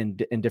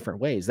in different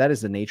ways. That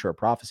is the nature of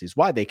prophecies,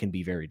 why they can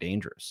be very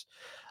dangerous.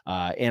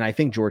 And I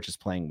think George is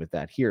playing with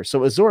that here.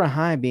 So Azor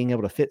Ahai being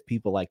able to fit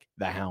people like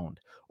the Hound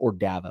or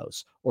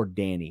Davos or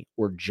Dany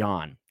or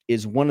Jon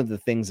is one of the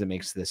things that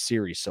makes this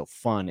series so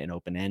fun and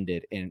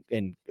open-ended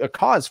and a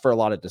cause for a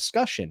lot of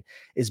discussion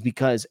is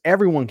because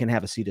everyone can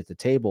have a seat at the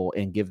table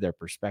and give their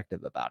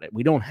perspective about it.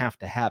 We don't have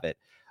to have it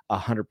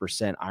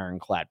 100%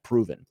 ironclad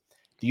proven.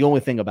 The only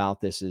thing about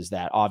this is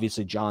that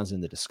obviously Jon's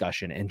in the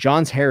discussion and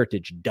Jon's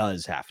heritage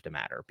does have to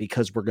matter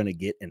because we're going to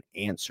get an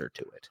answer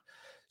to it.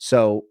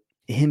 So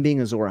him being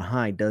Azor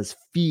Ahai does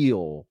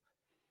feel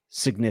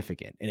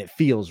significant and it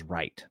feels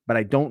right, but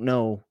I don't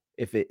know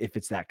if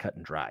it's that cut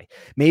and dry.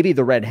 Maybe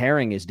the red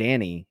herring is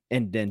Dany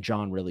and then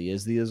Jon really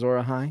is the Azor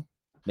Ahai,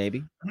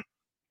 maybe,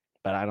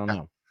 but I don't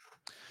know.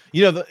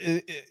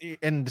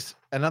 And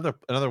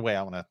another way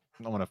I want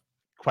to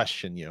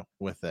question you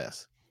with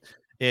this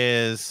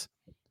is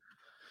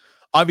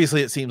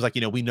obviously it seems like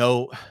we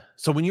know.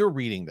 So when you're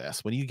reading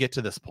this, when you get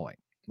to this point,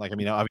 like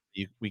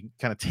obviously we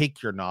kind of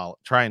take your knowledge,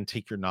 try and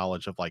take your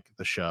knowledge of like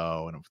the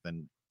show and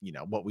then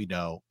what we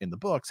know in the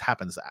books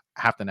happen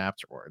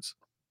afterwards.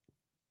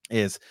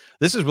 This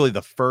is really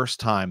the first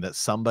time that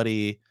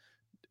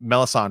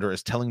Melisandre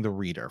is telling the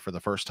reader for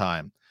the first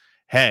time,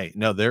 hey,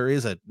 no, there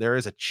is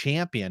a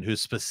champion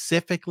who's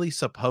specifically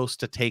supposed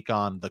to take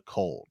on the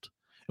cold.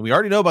 And we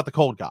already know about the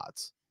cold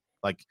gods,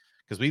 like,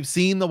 because we've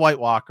seen the White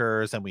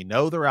Walkers and we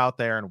know they're out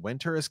there and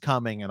winter is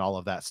coming and all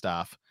of that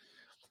stuff.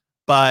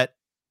 But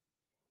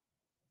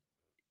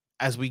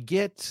as we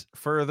get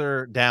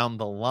further down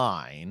the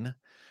line,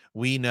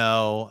 we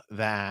know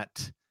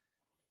that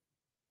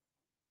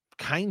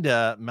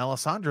kinda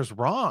Melisandre's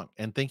wrong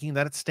and thinking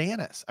that it's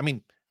Stannis. I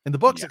mean, in the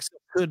books, it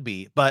could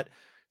be, but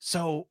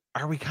so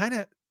are we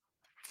kinda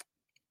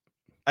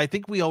I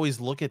think we always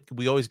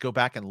go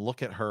back and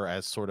look at her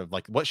as sort of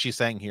like what she's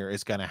saying here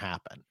is gonna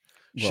happen.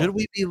 Well,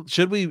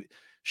 Should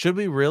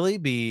we really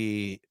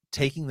be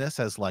taking this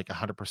as like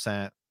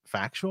 100%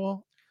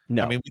 factual?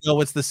 no. I mean, we know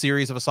it's the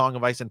series of A Song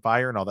of Ice and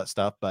Fire and all that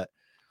stuff, but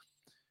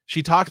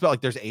she talks about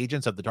like there's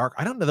agents of the dark.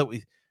 I don't know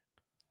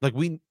that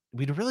we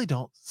really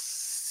don't.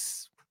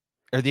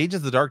 Are the Agents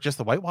of the Dark just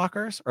the White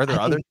Walkers? Are there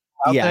others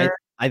out there?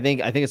 I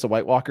think it's the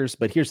White Walkers,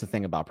 but here's the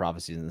thing about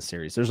prophecies in the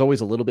series. There's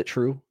always a little bit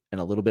true and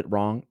a little bit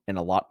wrong and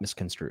a lot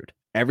misconstrued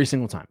every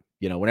single time.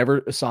 Whenever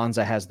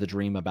Sansa has the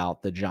dream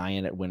about the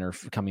giant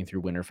at coming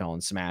through Winterfell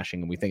and smashing,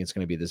 and we think it's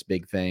going to be this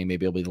big thing,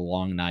 maybe it'll be the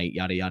long night,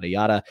 yada, yada,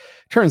 yada.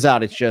 Turns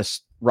out it's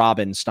just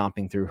Robin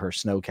stomping through her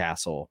snow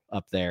castle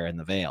up there in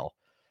the Vale.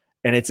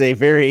 And it's a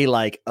very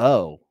like,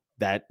 oh,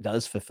 that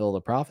does fulfill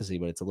the prophecy,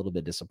 but it's a little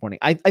bit disappointing.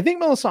 I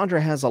think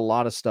Melisandre has a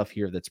lot of stuff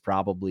here that's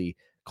probably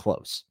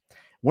close.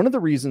 One of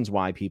the reasons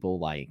why people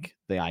like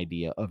the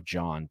idea of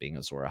Jon being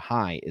Azor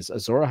Ahai is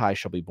Azor Ahai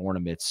shall be born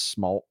amidst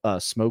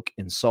smoke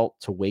and salt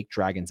to wake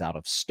dragons out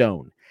of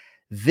stone.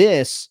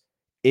 This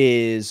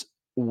is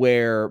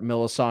where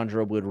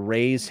Melisandre would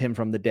raise him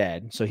from the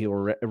dead. So he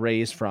will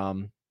raise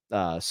from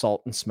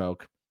salt and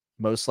smoke,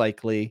 most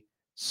likely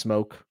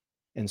smoke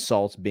and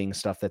salt being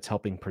stuff that's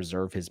helping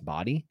preserve his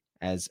body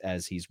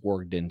as he's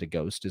worked into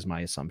Ghost is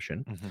my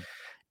assumption. Mm-hmm.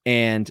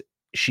 And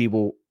she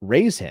will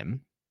raise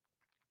him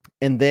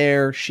and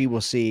there she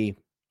will see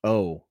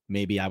oh,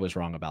 maybe I was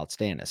wrong about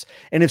Stannis.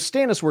 And if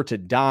Stannis were to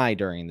die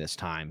during this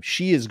time,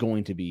 she is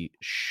going to be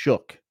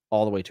shook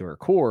all the way to her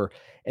core.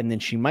 And then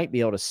she might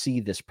be able to see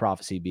this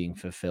prophecy being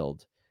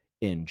fulfilled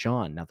in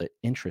Jon. Now, the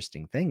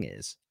interesting thing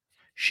is,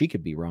 she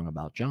could be wrong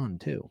about Jon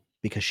too,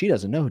 because she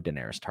doesn't know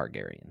Daenerys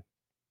Targaryen.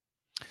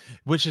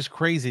 Which is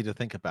crazy to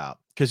think about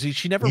because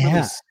she never really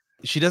Yeah.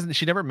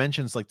 she never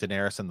mentions like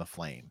Daenerys and the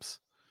flames.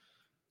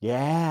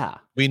 Yeah.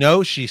 We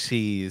know she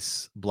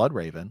sees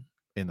Bloodraven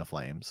in the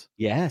flames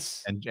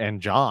Yes.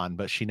 and Jon,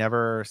 but she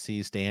never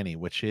sees Dany,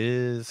 which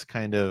is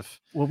kind of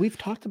Well, we've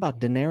talked about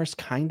Daenerys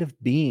kind of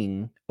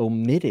being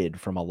omitted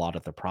from a lot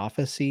of the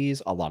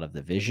prophecies, a lot of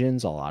the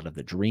visions, a lot of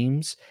the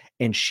dreams,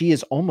 and she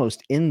is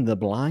almost in the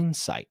blind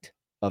sight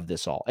of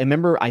this all. And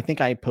remember, I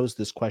think I posed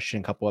this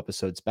question a couple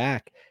episodes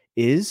back.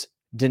 Is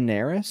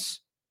Daenerys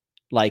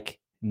like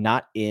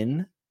not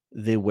in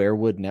the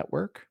Werewood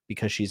network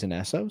because she's an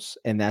Essos,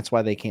 and that's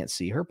why they can't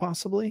see her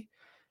possibly?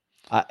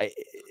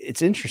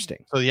 It's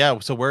interesting. so yeah.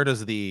 So where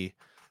does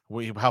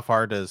how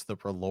far does the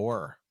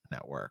Prelore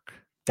network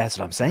That's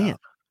what I'm go? saying,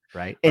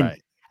 right? And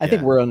Right. I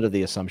think Yeah. we're under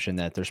the assumption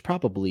that there's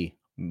probably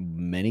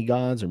many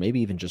gods or maybe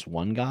even just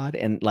one god,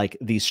 and, like,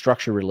 these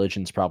structure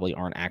religions probably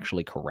aren't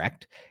actually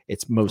correct.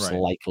 It's most Right.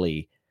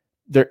 likely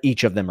they're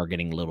each of them are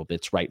getting little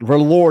bits right.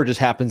 R'hllor just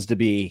happens to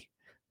be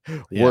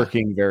Yeah.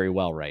 working very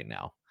well right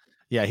now.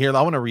 Yeah, here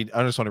I want to read.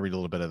 I just want to read a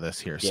little bit of this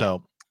here. Yeah.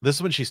 So this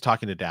is when she's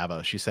talking to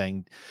Davos. She's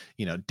saying,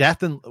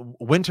 death and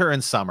winter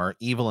and summer,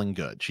 evil and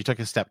good. She took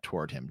a step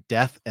toward him.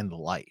 Death and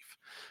life,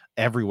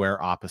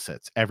 everywhere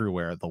opposites.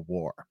 Everywhere the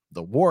war.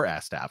 The war,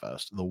 asked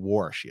Davos. The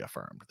war, she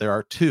affirmed. There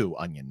are two,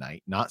 Onion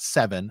Knight, not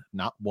seven,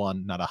 not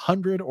one, not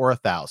 100 or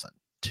 1,000.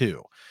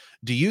 Two.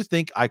 Do you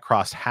think I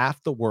crossed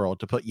half the world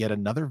to put yet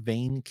another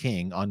vain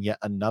king on yet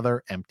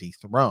another empty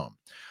throne?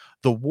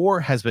 The war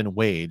has been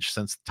waged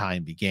since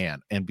time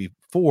began, and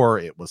before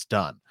it was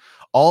done.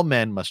 All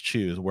men must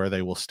choose where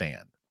they will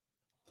stand.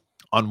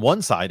 On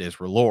one side is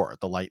R'hllor,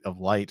 the light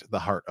of light, the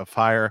heart of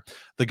fire,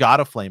 the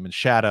god of flame and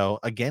shadow.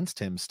 Against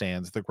him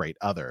stands the great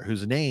other,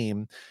 whose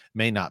name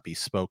may not be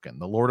spoken,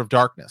 the lord of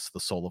darkness,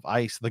 the soul of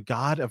ice, the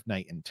god of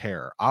night and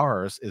terror.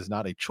 Ours is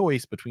not a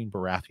choice between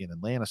Baratheon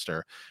and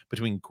Lannister,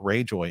 between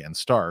Greyjoy and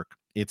Stark.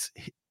 It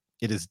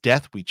is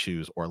death we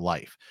choose or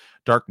life,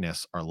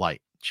 darkness or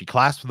light. She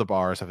clasped the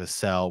bars of his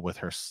cell with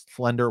her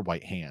slender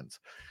white hands.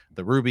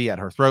 The ruby at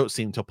her throat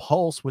seemed to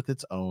pulse with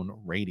its own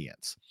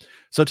radiance.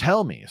 So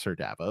tell me, Sir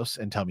Davos,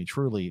 and tell me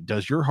truly,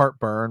 does your heart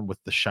burn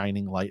with the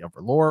shining light of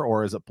R'hllor,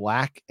 or is it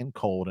black and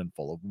cold and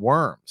full of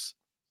worms?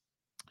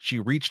 She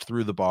reached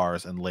through the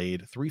bars and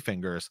laid 3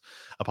 fingers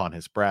upon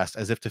his breast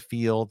as if to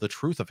feel the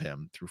truth of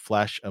him through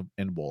flesh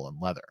and wool and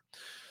leather.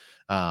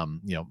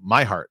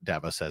 My heart,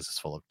 Davos says, is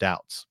full of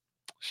doubts.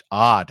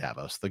 Ah,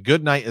 Davos, the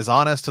good knight is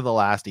honest to the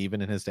last,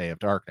 even in his day of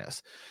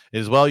darkness. It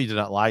is well you did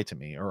not lie to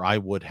me, or I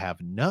would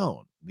have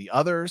known. The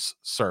others'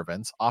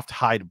 servants oft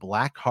hide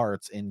black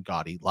hearts in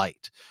gaudy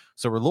light.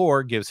 So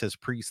R'hllor gives his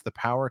priests the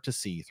power to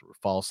see through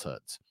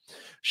falsehoods.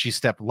 She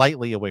stepped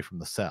lightly away from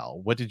the cell.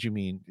 What did you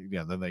mean?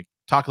 Then they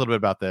talk a little bit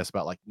about this,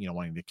 about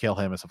wanting to kill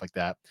him and stuff like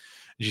that.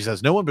 And she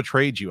says, no one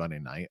betrayed you on a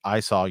night.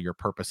 I saw your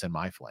purpose in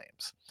my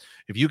flames.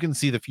 If you can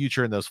see the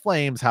future in those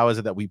flames, how is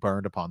it that we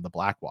burned upon the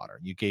Blackwater?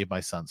 You gave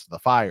my sons to the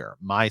fire,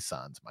 my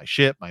sons, my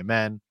ship, my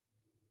men.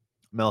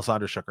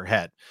 Melisandre shook her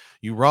head.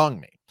 You wrong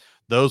me.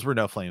 Those were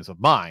no flames of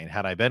mine.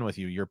 Had I been with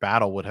you, your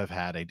battle would have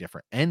had a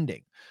different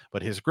ending.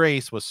 But his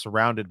grace was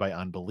surrounded by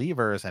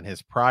unbelievers, and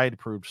his pride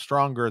proved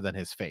stronger than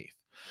his faith.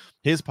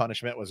 His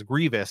punishment was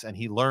grievous, and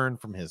he learned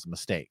from his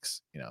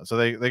mistakes. So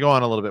they go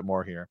on a little bit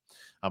more here,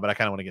 but I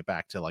kind of want to get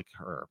back to like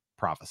her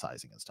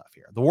prophesizing and stuff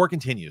here. The war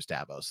continues,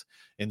 Davos,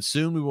 and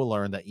soon we will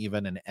learn that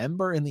even an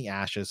ember in the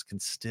ashes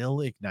can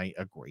still ignite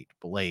a great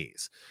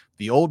blaze.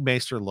 The old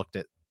maester looked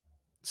at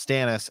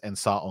Stannis and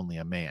saw only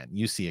a man.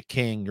 You see a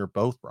king. You're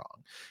both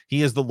wrong.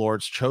 He is the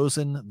Lord's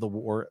chosen.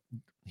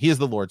 He is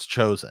the Lord's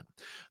chosen,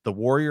 the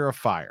warrior of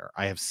fire.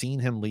 I have seen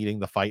him leading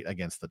the fight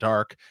against the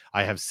dark.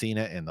 I have seen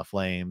it in the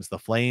flames. The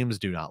flames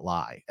do not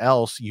lie.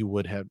 Else you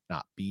would have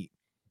not be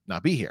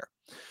here.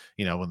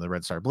 When the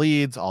red star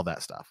bleeds, all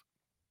that stuff.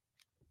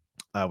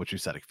 Which we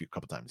said a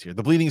couple times here.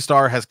 The bleeding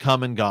star has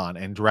come and gone,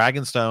 and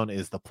Dragonstone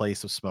is the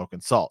place of smoke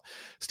and salt.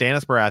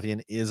 Stannis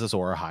Baratheon is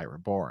Azor Ahai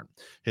reborn.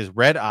 His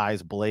red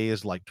eyes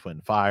blazed like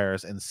twin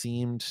fires and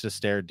seemed to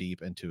stare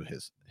deep into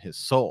his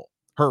soul.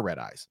 Her red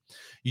eyes.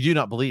 You do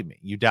not believe me.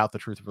 You doubt the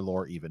truth of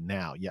R'hllor even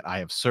now. Yet I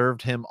have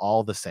served him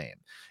all the same,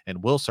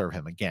 and will serve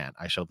him again.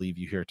 I shall leave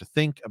you here to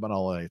think about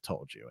all I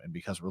told you. And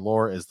because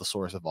R'hllor is the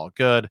source of all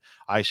good,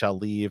 I shall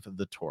leave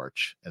the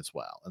torch as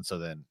well. And so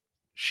then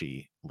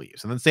she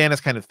leaves. And then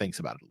Stannis kind of thinks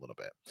about it a little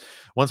bit.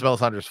 Once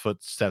Melisandre's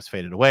footsteps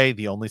faded away,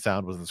 the only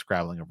sound was the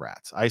scrabbling of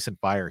rats. Ice and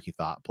fire, he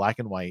thought, black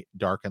and white,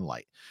 dark and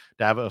light.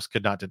 Davos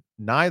could not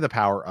deny the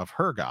power of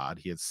her god.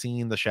 He had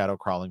seen the shadow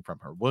crawling from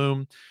her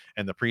womb,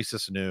 and the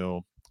priestess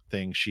knew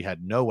things she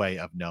had no way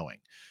of knowing.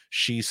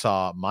 She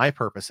saw my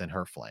purpose in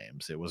her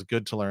flames. It was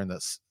good to learn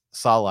that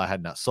Sala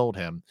had not sold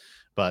him,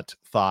 but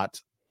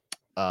thought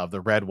of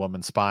the Red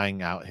Woman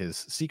spying out his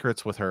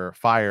secrets with her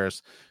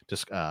fires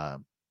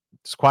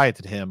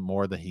disquieted him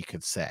more than he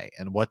could say.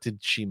 And what did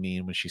she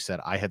mean when she said,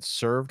 I had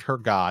served her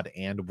God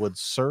and would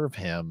serve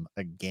him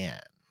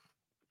again?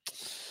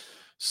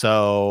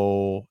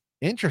 So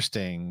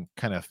interesting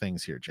kind of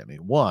things here, Jimmy.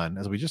 One,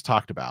 as we just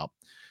talked about,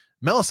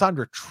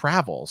 Melisandre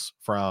travels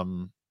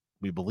from,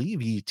 we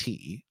believe, ET,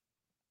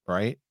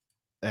 right?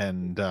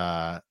 And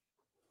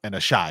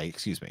Ashai,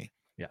 excuse me.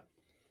 Yeah.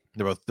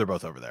 They're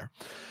both over there.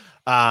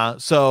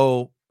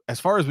 So as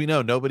far as we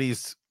know,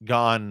 nobody's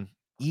gone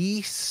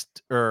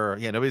east,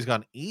 nobody's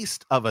gone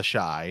east of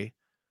Ashai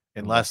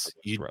unless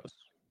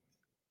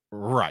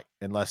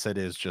unless it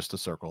is just a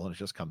circle and it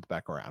just comes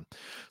back around.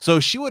 So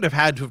she would have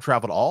had to have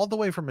traveled all the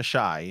way from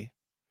Ashai,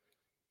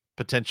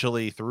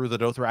 potentially through the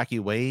Dothraki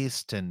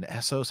Waste and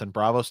Essos and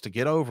Bravos to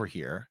get over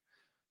here.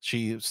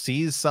 She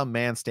sees some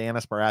man,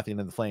 Stannis Baratheon,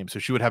 in the flames, so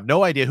she would have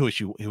no idea who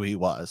he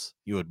was,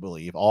 you would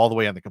believe, all the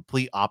way on the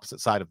complete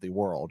opposite side of the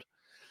world.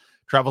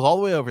 Travels all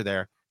the way over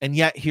there, and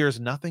yet hears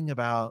nothing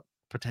about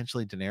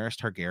potentially Daenerys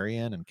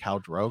Targaryen and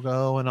Khal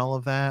Drogo and all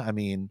of that. I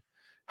mean,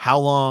 how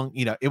long,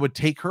 it would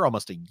take her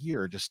almost a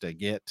year just to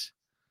get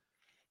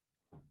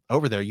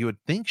over there. You would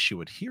think she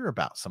would hear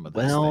about some of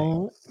those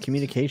things.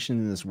 Communication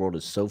in this world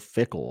is so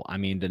fickle. I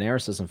mean,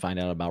 Daenerys doesn't find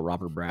out about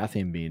Robert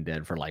Baratheon being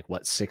dead for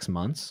 6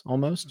 months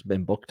almost,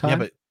 been book time.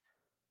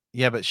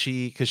 But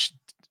she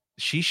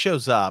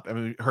shows up. I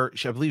mean,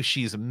 I believe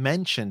she's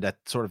mentioned at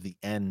sort of the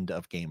end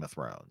of Game of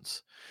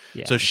Thrones.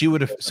 Yeah. So she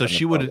would have.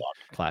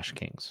 Clash of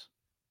Kings.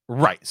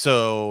 Right.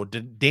 So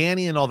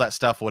Dany and all that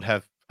stuff would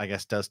have, I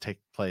guess, does take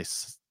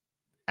place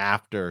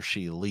after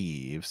she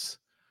leaves.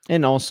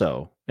 And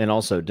also,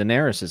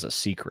 Daenerys is a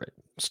secret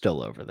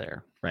still over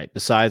there, right?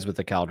 Besides with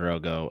the Khal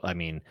Drogo, I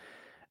mean,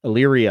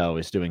 Illyrio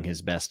is doing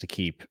his best to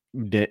keep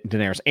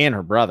Daenerys and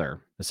her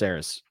brother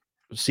Viserys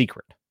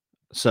secret.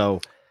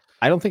 So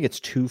I don't think it's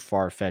too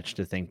far-fetched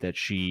to think that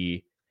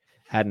she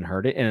hadn't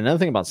heard it. And another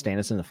thing about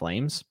Stannis in the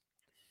flames,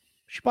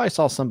 she probably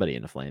saw somebody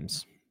in the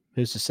flames.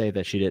 Who's to say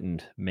that she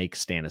didn't make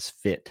Stannis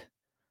fit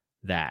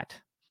that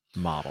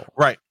model?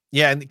 Right.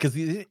 Yeah, and because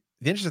the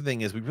interesting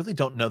thing is we really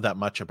don't know that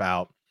much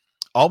about.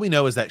 All we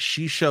know is that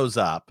she shows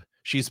up.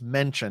 She's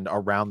mentioned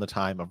around the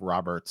time of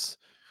Robert's,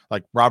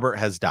 Robert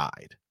has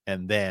died.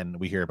 And then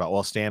we hear about,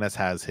 Stannis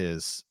has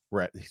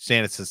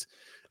Stannis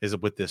is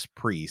with this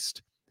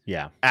priest.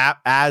 Yeah.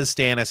 As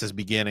Stannis is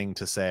beginning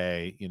to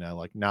say,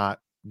 not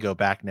go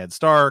back Ned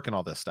Stark and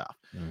all this stuff.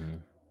 Mm-hmm.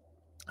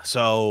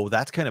 So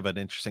that's kind of an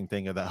interesting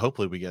thing that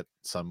hopefully we get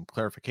some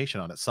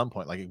clarification on at some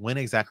point. When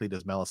exactly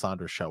does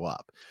Melisandre show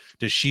up?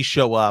 Does she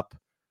show up?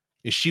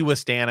 Is she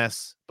with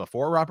Stannis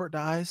before Robert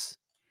dies?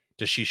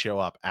 Does she show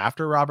up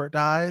after Robert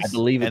dies? I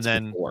believe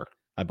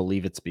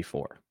it's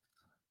before.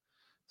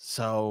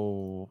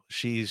 So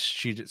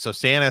so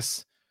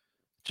Stannis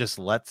just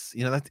lets,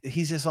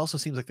 he just also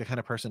seems like the kind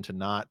of person to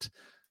not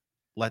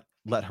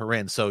let her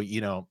in. So,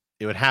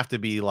 it would have to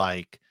be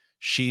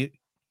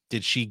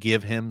did she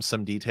give him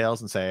some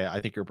details and say, I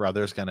think your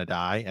brother's going to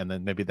die? And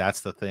then maybe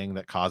that's the thing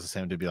that causes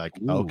him to be like,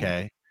 ooh,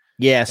 okay.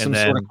 Yeah. Some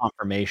sort of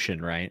confirmation,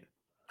 right?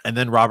 And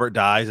then Robert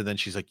dies, and then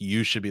she's like,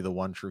 you should be the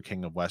one true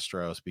king of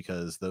Westeros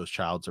because those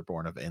childs are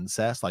born of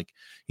incest.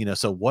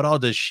 So what all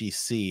does she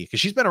see? Because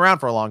she's been around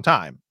for a long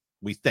time,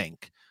 we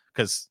think.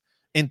 Because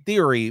in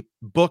theory,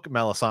 book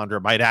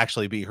Melisandre might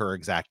actually be her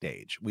exact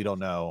age. We don't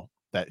know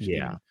that.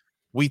 Yeah.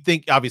 We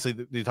think, obviously,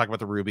 they talk about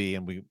the ruby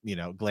and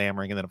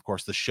glamoring. And then, of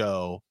course, the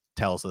show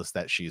tells us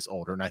that she's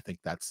older. And I think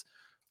that's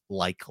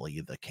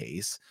likely the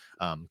case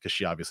because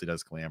she obviously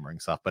does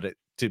glamoring stuff, but it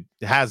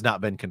has not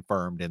been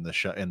confirmed in the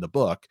show, in the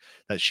book,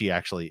 that she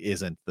actually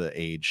isn't the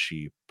age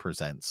she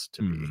presents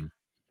to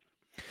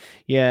be.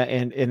 Yeah,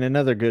 and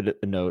another good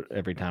note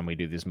every time we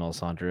do these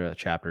Melisandre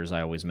chapters,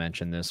 I always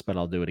mention this, but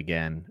I'll do it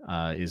again,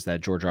 is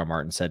that George R.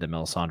 Martin said that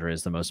Melisandre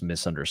is the most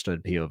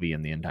misunderstood POV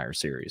in the entire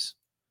series.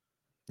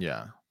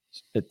 Yeah.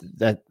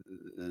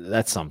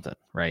 That's something,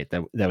 right?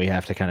 That we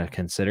have to kind of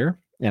consider.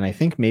 And I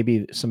think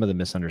maybe some of the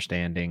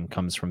misunderstanding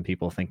comes from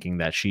people thinking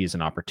that she's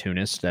an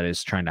opportunist that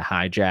is trying to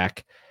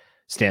hijack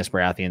Stannis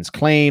Baratheon's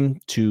claim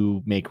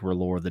to make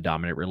R'hllor the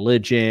dominant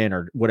religion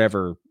or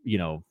whatever,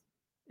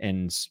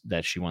 ends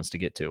that she wants to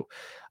get to.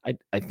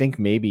 I think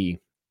maybe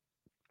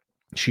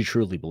she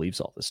truly believes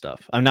all this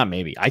stuff. Not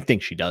maybe. I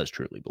think she does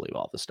truly believe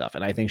all this stuff.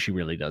 And I think she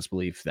really does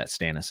believe that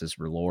Stannis is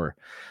R'hllor.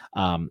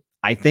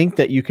 I think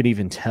that you could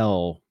even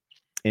tell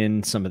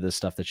in some of this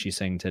stuff that she's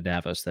saying to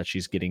Davos that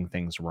she's getting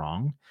things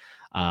wrong.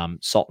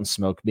 Salt and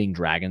Smoke being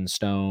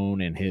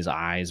Dragonstone and his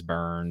eyes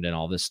burned and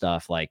all this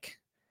stuff.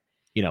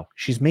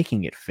 She's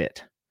making it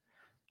fit.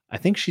 I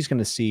think she's going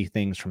to see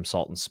things from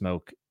Salt and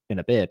Smoke in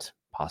a bit,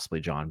 possibly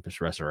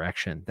Jon's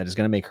resurrection, that is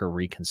going to make her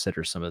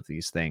reconsider some of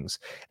these things.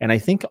 And I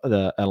think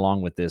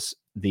along with this,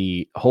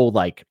 the whole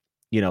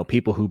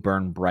people who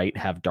burn bright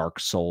have dark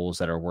souls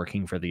that are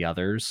working for the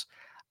others.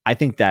 I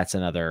think that's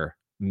another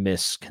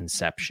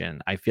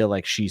misconception. I feel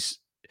like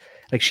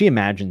like she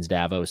imagines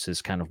Davos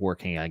is kind of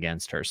working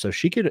against her. So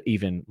she could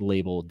even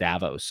label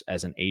Davos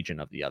as an agent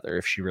of the other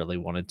if she really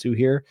wanted to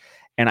here.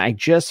 And I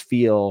just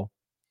feel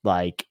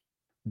like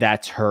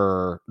that's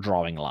her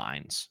drawing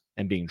lines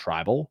and being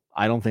tribal.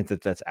 I don't think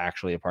that that's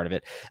actually a part of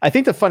it. I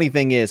think the funny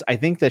thing is, I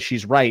think that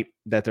she's right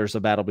that there's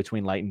a battle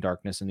between light and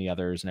darkness and the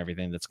others and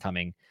everything that's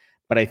coming.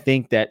 But I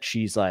think that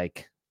she's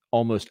like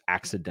almost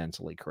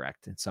accidentally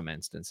correct in some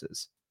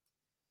instances.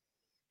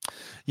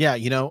 Yeah,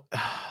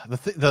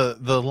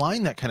 the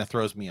line that kind of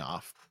throws me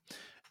off,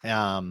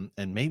 and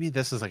maybe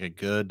this is like a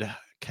good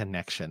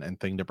connection and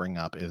thing to bring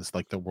up is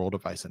like the World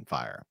of Ice and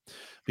Fire,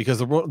 because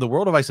the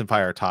World of Ice and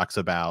Fire talks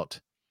about,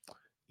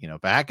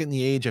 back in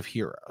the Age of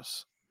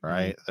Heroes,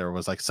 right? There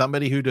was like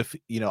somebody who,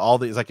 all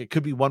these, like it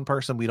could be one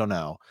person, we don't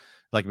know,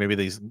 like maybe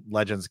these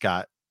legends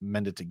got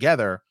mended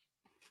together,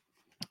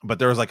 but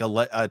there was like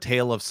a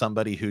tale of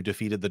somebody who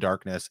defeated the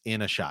darkness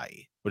in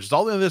Ashai, which is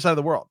all the other side of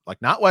the world,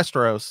 like not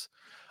Westeros,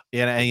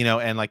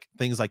 and like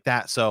things like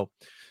that. So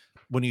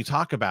when you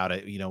talk about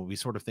it, we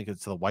sort of think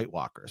it's the White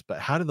Walkers, but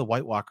how do the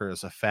White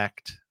Walkers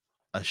affect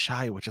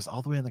Ashai, which is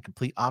all the way on the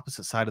complete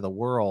opposite side of the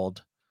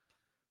world?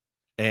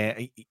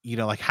 And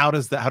like how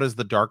does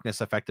the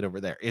darkness affect it over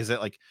there? Is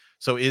it like,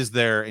 so is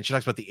there, and she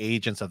talks about the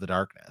agents of the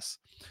darkness.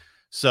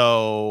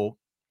 So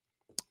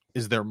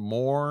is there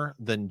more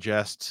than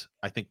just,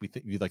 I think we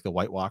think like the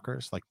White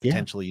Walkers, like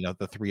potentially,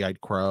 the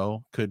three-eyed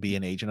crow could be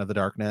an agent of the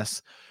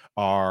darkness.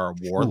 Are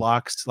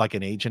warlocks like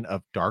an agent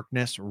of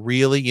darkness?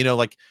 Really?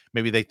 Like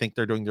maybe they think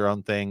they're doing their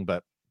own thing,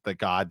 but the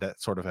god that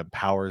sort of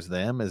empowers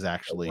them is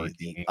actually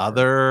the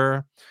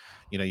other.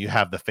 You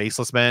have the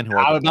faceless men who are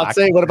I would not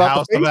say, what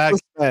about the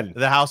faceless men?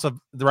 The house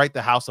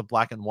of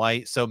black and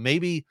white. So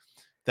maybe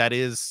that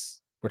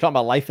is, we're talking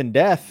about life and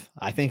death.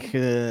 I think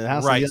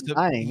right.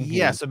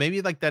 So, so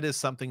maybe like that is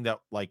something that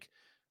like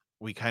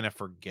we kind of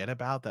forget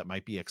about that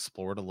might be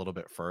explored a little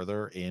bit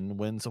further in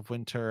Winds of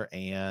Winter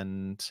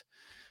and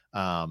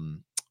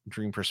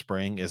Dream for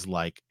Spring, is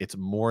like it's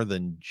more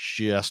than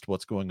just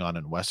what's going on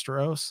in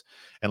Westeros.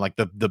 And like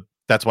the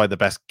that's why the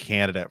best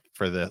candidate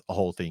for the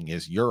whole thing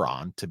is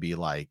Euron, to be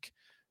like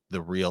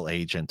the real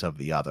agent of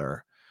the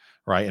other,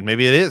 right? And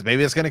maybe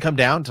it's going to come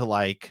down to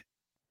like,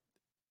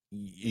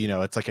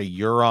 it's like a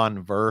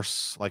Euron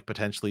verse, like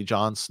potentially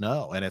Jon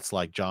Snow, and it's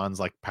like Jon's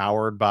like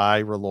powered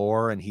by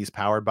R'hllor and he's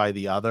powered by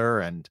the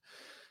other, and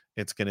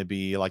it's going to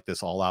be like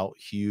this all-out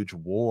huge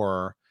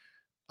war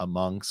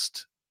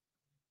amongst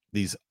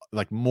these,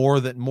 like more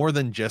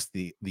than just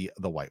the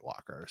White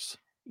Walkers.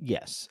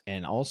 Yes,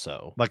 and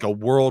also like a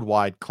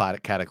worldwide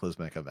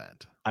cataclysmic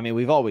event. I mean,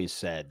 we've always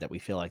said that we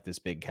feel like this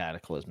big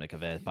cataclysmic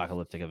event,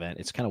 apocalyptic event,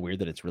 it's kind of weird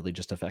that it's really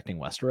just affecting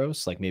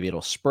Westeros. Like maybe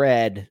it'll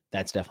spread.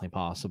 That's definitely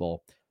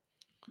possible.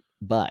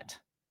 But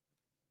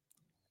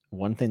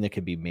one thing that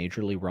could be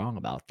majorly wrong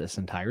about this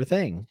entire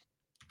thing,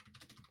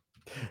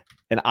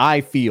 and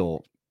I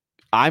feel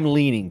I'm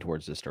leaning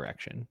towards this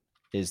direction,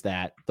 is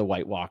that the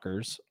White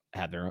Walkers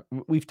had their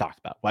own, we've talked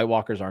about White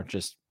Walkers aren't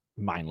just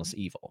mindless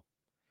evil.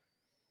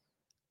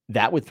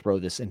 That would throw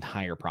this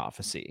entire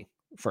prophecy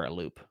for a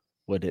loop,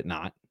 would it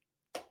not?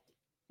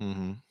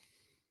 Mm-hmm.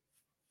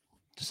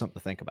 Just something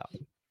to think about.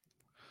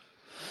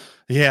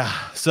 Yeah.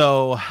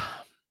 So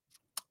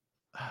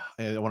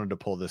I wanted to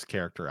pull this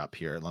character up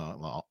here.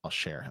 I'll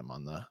share him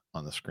on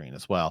the screen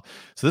as well.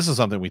 So this is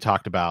something we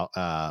talked about,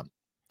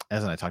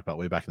 as I talked about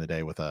way back in the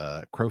day with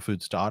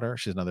Crowfood's daughter.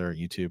 She's another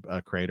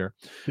YouTube creator.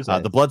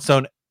 The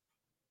Bloodstone.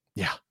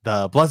 Yeah,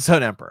 the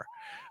Bloodstone Emperor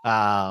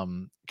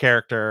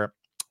character,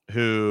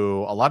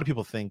 who a lot of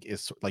people think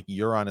is like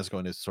Euron is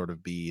going to sort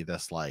of be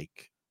this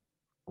like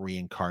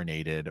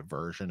reincarnated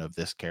version of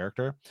this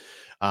character,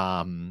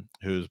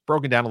 who's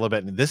broken down a little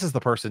bit. And this is the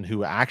person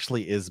who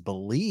actually is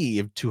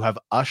believed to have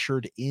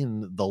ushered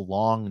in the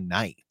Long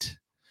Night,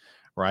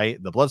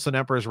 right? The Bloodstone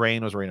Emperor's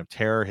reign was a reign of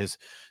terror. His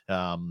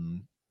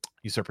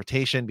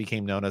usurpation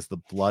became known as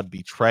the Blood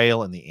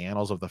Betrayal in the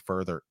annals of the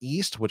Further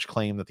East, which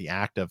claimed that the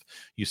act of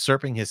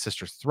usurping his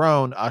sister's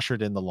throne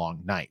ushered in the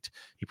Long Night.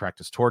 He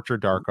practiced torture,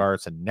 dark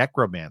arts, and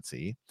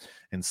necromancy,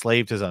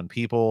 enslaved his own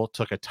people,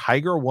 took a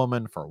tiger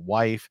woman for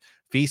wife,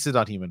 feasted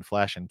on human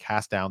flesh, and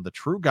cast down the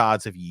true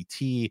gods of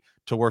Yi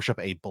to worship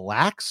a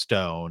black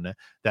stone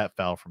that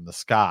fell from the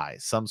sky.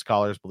 Some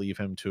scholars believe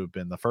him to have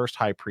been the first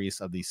high priest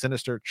of the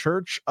sinister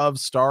Church of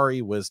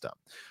Starry Wisdom.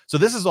 So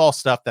this is all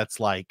stuff that's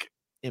like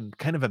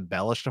kind of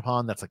embellished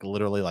upon. That's like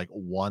literally like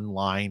one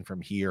line from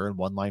here and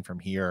one line from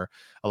here.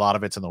 A lot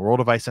of it's in the World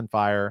of Ice and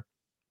Fire.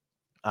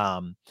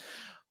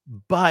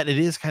 But it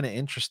is kind of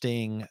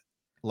interesting,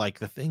 like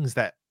the things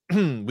that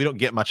we don't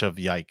get much of,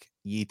 like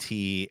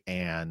Yi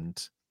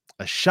and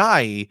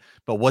Ashai,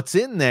 but what's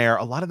in there,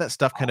 a lot of that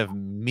stuff kind of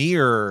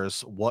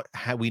mirrors what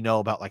we know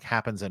about like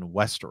happens in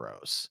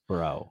Westeros.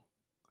 Bro,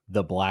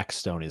 the black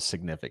stone is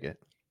significant.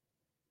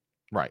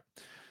 Right.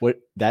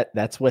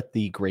 That's what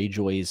the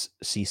Greyjoy's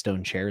sea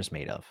stone chair is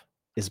made of,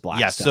 is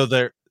black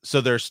stone.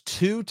 So there's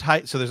two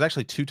types. So there's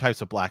actually two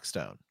types of black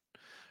stone.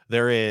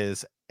 There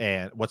is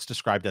and what's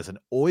described as an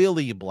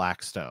oily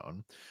black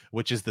stone,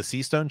 which is the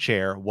sea stone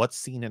chair, what's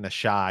seen in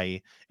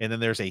Ashai, and then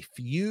there's a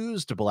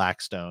fused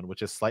black stone,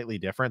 which is slightly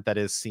different, that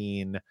is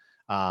seen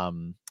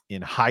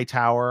in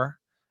Hightower,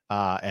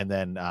 and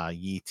then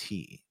Yi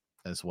Ti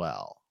as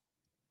well.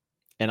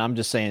 And I'm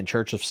just saying,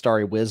 Church of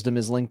Starry Wisdom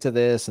is linked to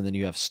this, and then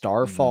you have Mhm.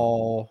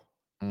 Starfall.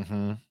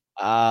 Mhm.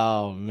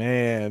 Oh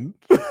man,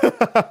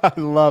 I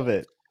love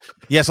it.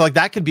 Yeah, so like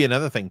that could be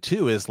another thing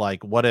too. Is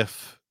like, what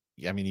if?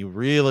 I mean, you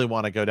really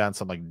want to go down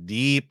some like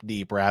deep,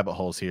 deep rabbit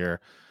holes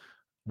here.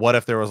 What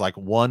if there was like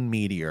one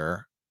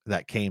meteor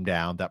that came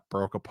down that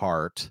broke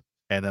apart,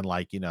 and then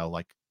like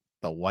like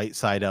the white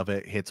side of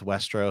it hits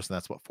Westeros, and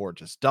that's what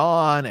forges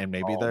Dawn, and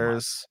maybe Oh my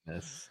there's.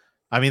 goodness.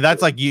 I mean,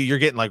 that's like you're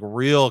getting like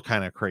real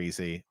kind of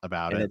crazy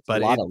about And it, it's a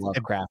but lot of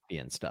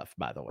Lovecraftian stuff,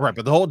 by the right. way.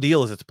 But the whole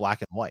deal is it's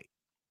black and white,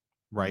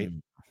 right?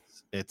 Mm.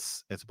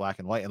 It's black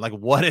and white. And like,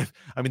 what if,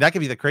 I mean, that could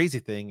be the crazy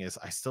thing is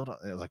I still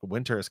don't like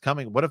winter is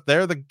coming. What if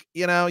they're the,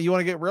 you want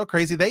to get real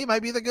crazy? They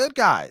might be the good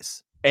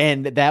guys.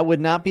 And that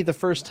would not be the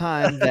first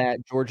time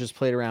that George has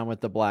played around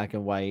with the black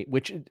and white,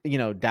 which,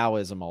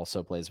 Taoism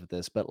also plays with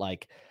this, but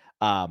like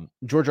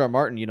George R. R.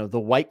 Martin, the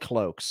white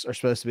cloaks are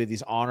supposed to be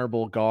these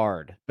honorable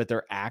guard, but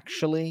they're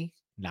actually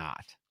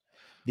not.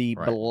 The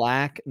Right.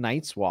 black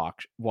Night's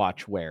Watch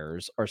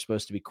wearers are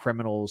supposed to be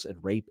criminals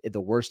and rape,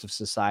 the worst of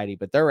society,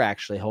 but they're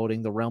actually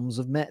holding the realms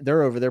of men.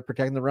 They're over there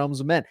protecting the realms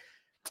of men.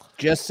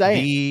 Just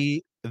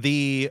saying.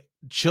 The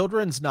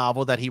children's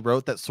novel that he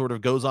wrote that sort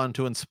of goes on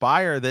to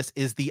inspire this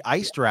is The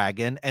Ice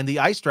Dragon, and the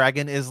Ice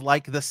Dragon is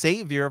like the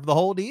savior of the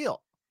whole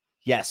deal.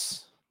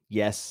 Yes.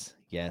 Yes.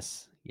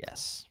 Yes.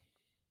 Yes.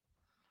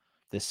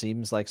 This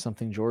seems like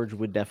something George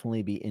would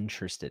definitely be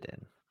interested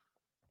in.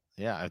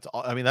 Yeah, it's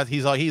all, I mean,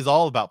 he's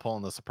all about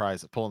pulling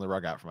the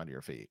rug out from under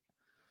your feet.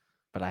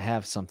 But I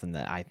have something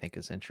that I think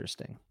is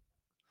interesting.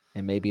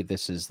 And maybe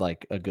this is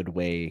like a good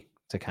way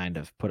to kind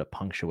of put a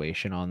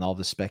punctuation on all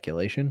the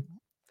speculation.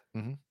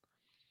 Mm-hmm.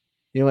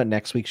 You know what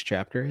next week's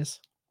chapter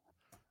is?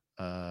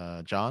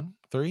 John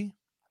 3.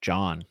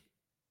 John,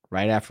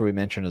 right after we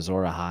mentioned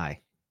Azor Ahai.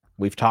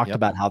 We've talked Yep.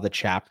 about how the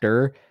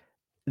chapter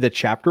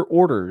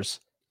orders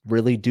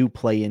really do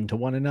play into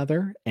one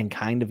another and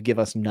kind of give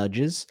us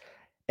nudges.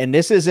 And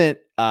this isn't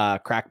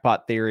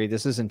crackpot theory.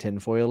 This isn't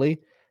tinfoily.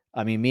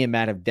 I mean, me and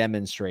Matt have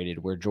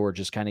demonstrated where George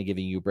is kind of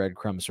giving you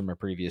breadcrumbs from a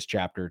previous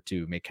chapter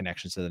to make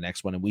connections to the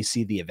next one. And we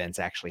see the events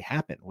actually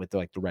happen with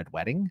like the Red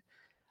Wedding.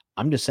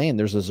 I'm just saying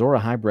there's Azor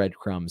Ahai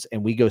breadcrumbs,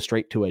 and we go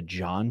straight to a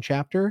John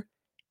chapter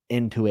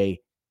into a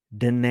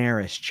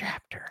Daenerys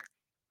chapter.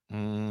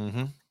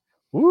 Mm-hmm.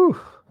 Woo.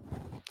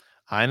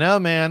 I know,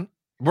 man.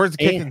 We're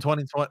kicking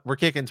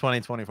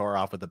 2024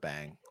 off with a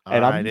bang. All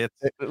And right,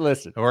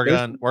 listen, we're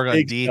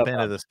going deep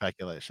into the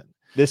speculation.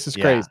 This is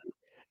Yeah. crazy.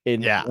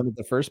 In Yeah. one of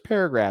the first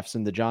paragraphs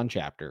in the John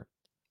chapter,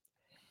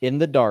 in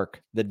the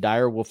dark, the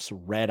direwolf's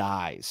red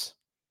eyes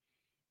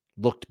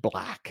looked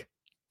black.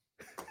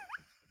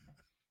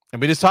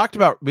 And we just talked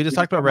about red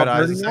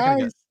eyes a second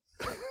ago. Eyes.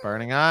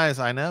 Burning eyes.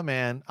 I know,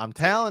 man. I'm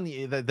telling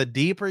you, the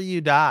deeper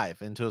you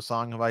dive into A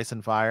Song of Ice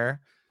and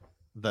Fire,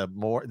 the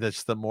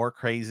more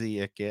crazy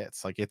it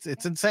gets. Like it's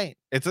insane.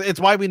 It's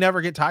why we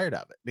never get tired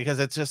of it, because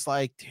it's just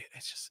like, dude,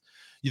 it's just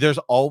there's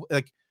all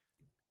like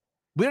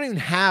we don't even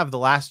have the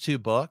last two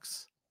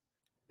books,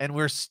 and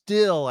we're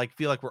still like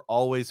feel like we're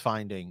always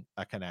finding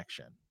a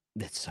connection.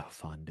 It's so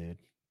fun, dude.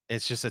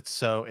 It's just it's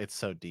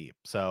so deep.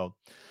 So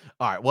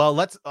all right, well,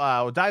 let's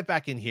dive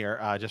back in here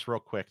just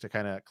real quick to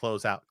kind of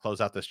close out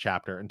this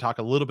chapter and talk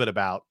a little bit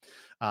about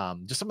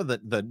just some of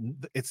the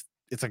it's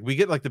like we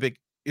get like the big,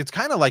 it's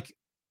kind of like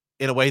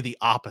in a way the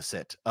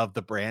opposite of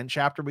the Brand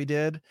chapter we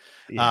did.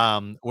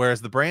 Yeah.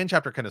 Whereas the Brand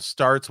chapter kind of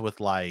starts with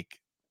like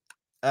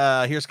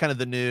here's kind of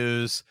the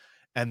news,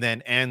 and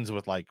then ends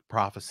with like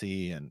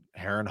prophecy and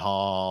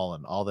Harrenhal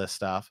and all this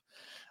stuff.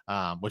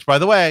 Which, by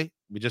the way,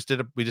 we just did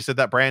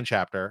that Brand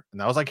chapter, and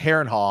that was like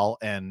Harrenhal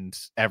and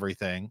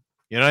everything.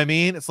 You know what I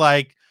mean? It's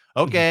like,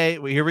 okay,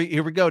 here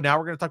we go. Now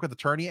we're going to talk about the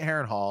tourney at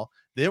Harrenhal.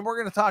 Then we're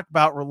going to talk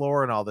about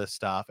R'hllor and all this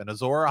stuff, and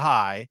Azor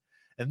Ahai,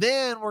 and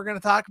then we're going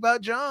to talk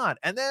about John,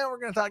 and then we're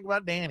going to talk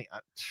about Dany.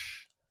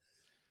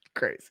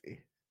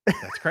 Crazy.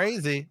 That's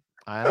crazy.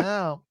 I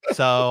know.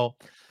 So,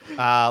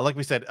 like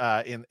we said,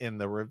 in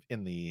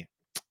the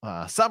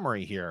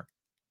summary here,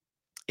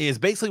 is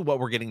basically what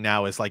we're getting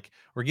now is like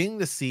we're getting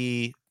to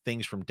see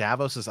things from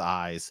Davos's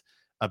eyes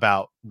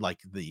about like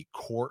the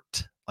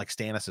court, like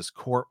Stannis's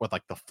court with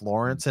like the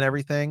Florence and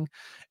everything.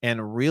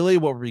 And really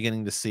what we're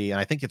beginning to see, and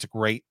I think it's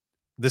great.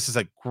 This is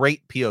a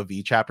great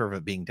POV chapter of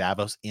it being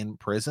Davos in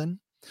prison,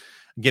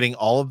 getting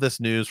all of this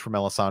news from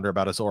Melisandre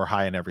about Azor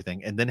Ahai and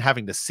everything, and then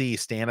having to see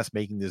Stannis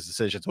making these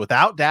decisions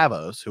without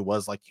Davos, who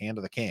was like hand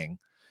of the king,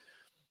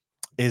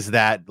 is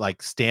that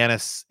like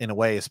Stannis in a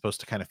way is supposed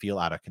to kind of feel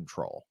out of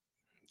control.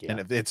 Yeah.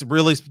 And it's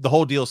really the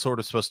whole deal sort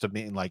of supposed to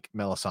mean like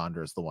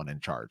Melisandre is the one in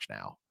charge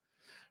now,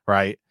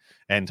 right?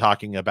 And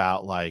talking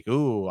about like,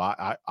 ooh,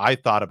 I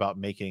thought about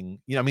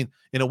making, I mean,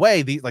 in a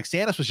way, like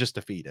Stannis was just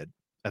defeated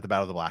at the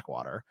Battle of the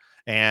Blackwater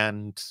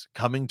and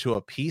coming to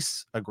a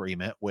peace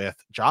agreement with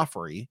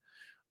Joffrey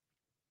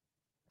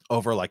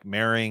over like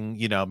marrying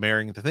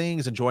the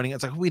things and joining.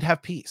 It's like we'd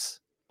have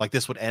peace. Like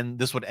this would end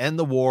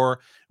the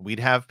war. We'd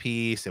have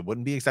peace. It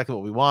wouldn't be exactly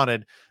what we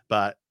wanted,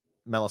 but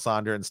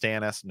Melisandre and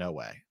Stannis, no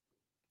way.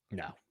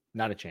 No,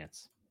 not a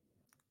chance.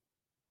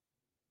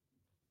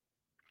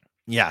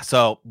 Yeah,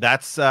 so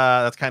that's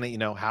kind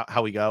of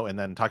how we go, and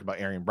then talk about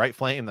Arryn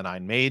Brightflame, the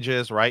 9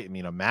 mages, right?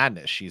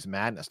 Madness. She's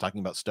madness, talking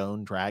about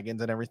stone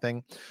dragons and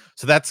everything.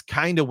 So that's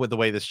kind of with the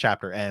way this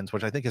chapter ends,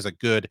 which I think is a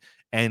good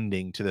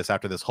ending to this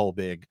after this whole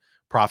big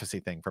prophecy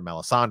thing for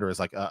Melisandre is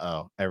like,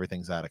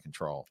 everything's out of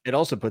control. It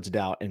also puts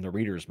doubt in the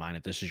reader's mind.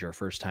 If this is your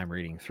first time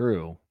reading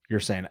through, you're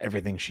saying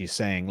everything she's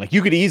saying. Like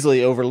you could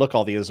easily overlook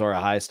all the Azor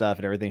Ahai stuff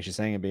and everything she's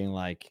saying and being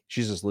like,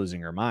 she's just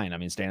losing her mind. I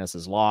mean, Stannis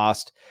is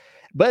lost.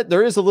 But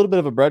there is a little bit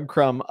of a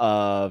breadcrumb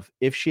of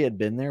if she had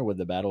been there, would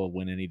the battle have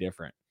went any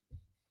different?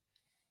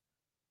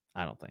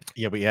 I don't think.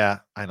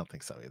 I don't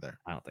think so either.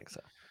 I don't think so.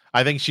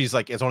 I think she's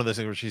like, it's one of those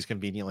things where she's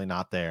conveniently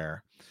not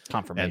there.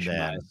 Confirmation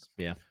bias.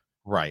 Yeah.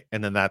 Right.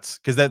 And then that's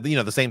because that,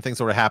 the same thing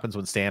sort of happens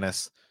when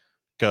Stannis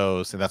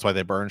goes, and that's why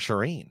they burn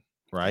Shireen.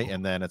 Right. Oh.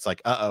 And then it's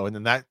like, and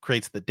then that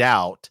creates the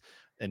doubt.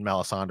 And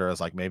Melisandre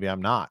is like, maybe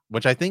I'm not,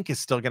 which I think is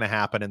still going to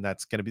happen. And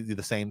that's going to be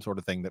the same sort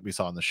of thing that we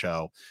saw in the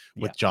show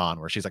with Jon,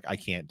 where she's like, I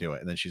can't do it.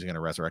 And then she's going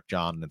to resurrect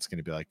Jon, and it's going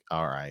to be like,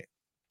 all right,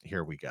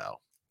 here we go.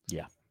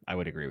 Yeah, I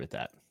would agree with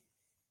that.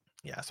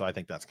 Yeah, so I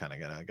think that's kind of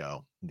going to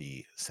go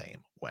the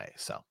same way.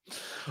 So,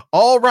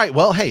 all right.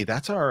 Well, hey,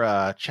 that's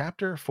our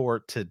chapter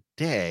for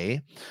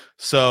today.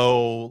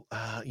 So,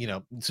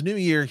 it's a new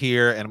year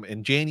here. And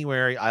in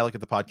January, I look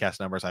at the podcast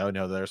numbers. I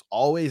know there's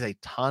always a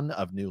ton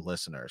of new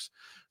listeners.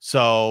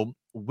 So,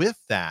 with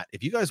that,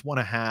 if you guys want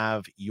to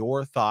have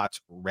your thoughts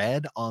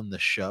read on the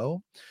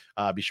show,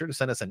 be sure to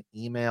send us an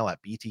email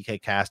at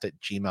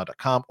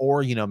btkcast@gmail.com,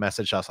 or,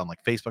 message us on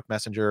like Facebook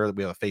Messenger.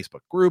 We have a Facebook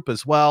group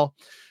as well.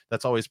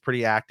 That's always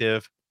pretty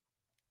active.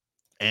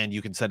 And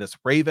you can send us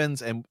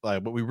ravens. And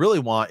what we really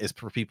want is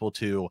for people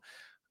to,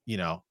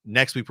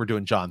 next week we're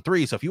doing Jon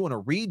 3. So if you want to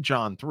read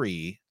Jon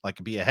 3,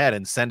 like be ahead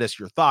and send us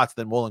your thoughts,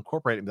 then we'll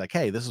incorporate it and be like,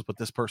 hey, this is what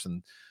this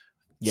person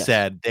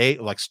said they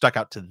like stuck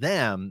out to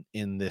them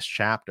in this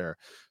chapter.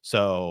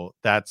 So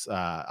that's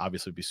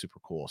obviously be super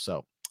cool.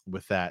 So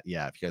with that,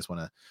 if you guys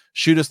want to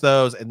shoot us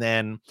those, and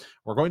then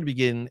we're going to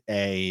begin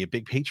a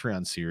big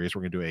Patreon series.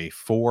 We're going to do a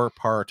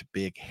 4-part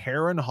big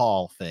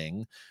Harrenhal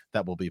thing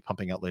that will be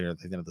pumping out later at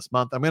the end of this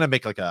month. I'm going to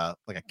make like a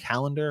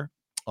calendar,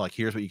 like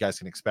here's what you guys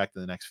can expect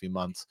in the next few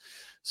months.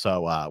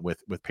 So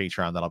with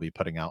Patreon, that I'll be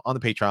putting out on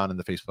the Patreon and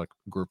the Facebook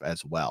group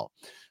as well.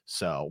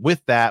 So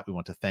with that, we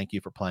want to thank you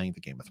for playing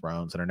the Game of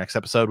Thrones. In our next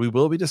episode, we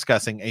will be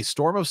discussing A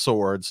Storm of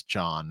Swords,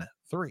 Jon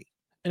 3.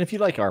 And if you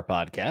like our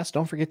podcast,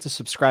 don't forget to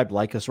subscribe,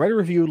 like us, write a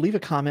review, leave a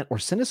comment, or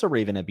send us a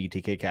raven at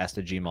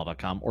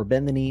btkcast@gmail.com or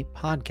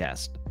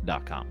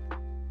bendthekneepodcast.com.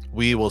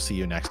 We will see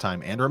you next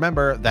time. And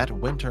remember that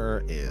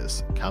winter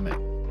is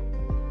coming.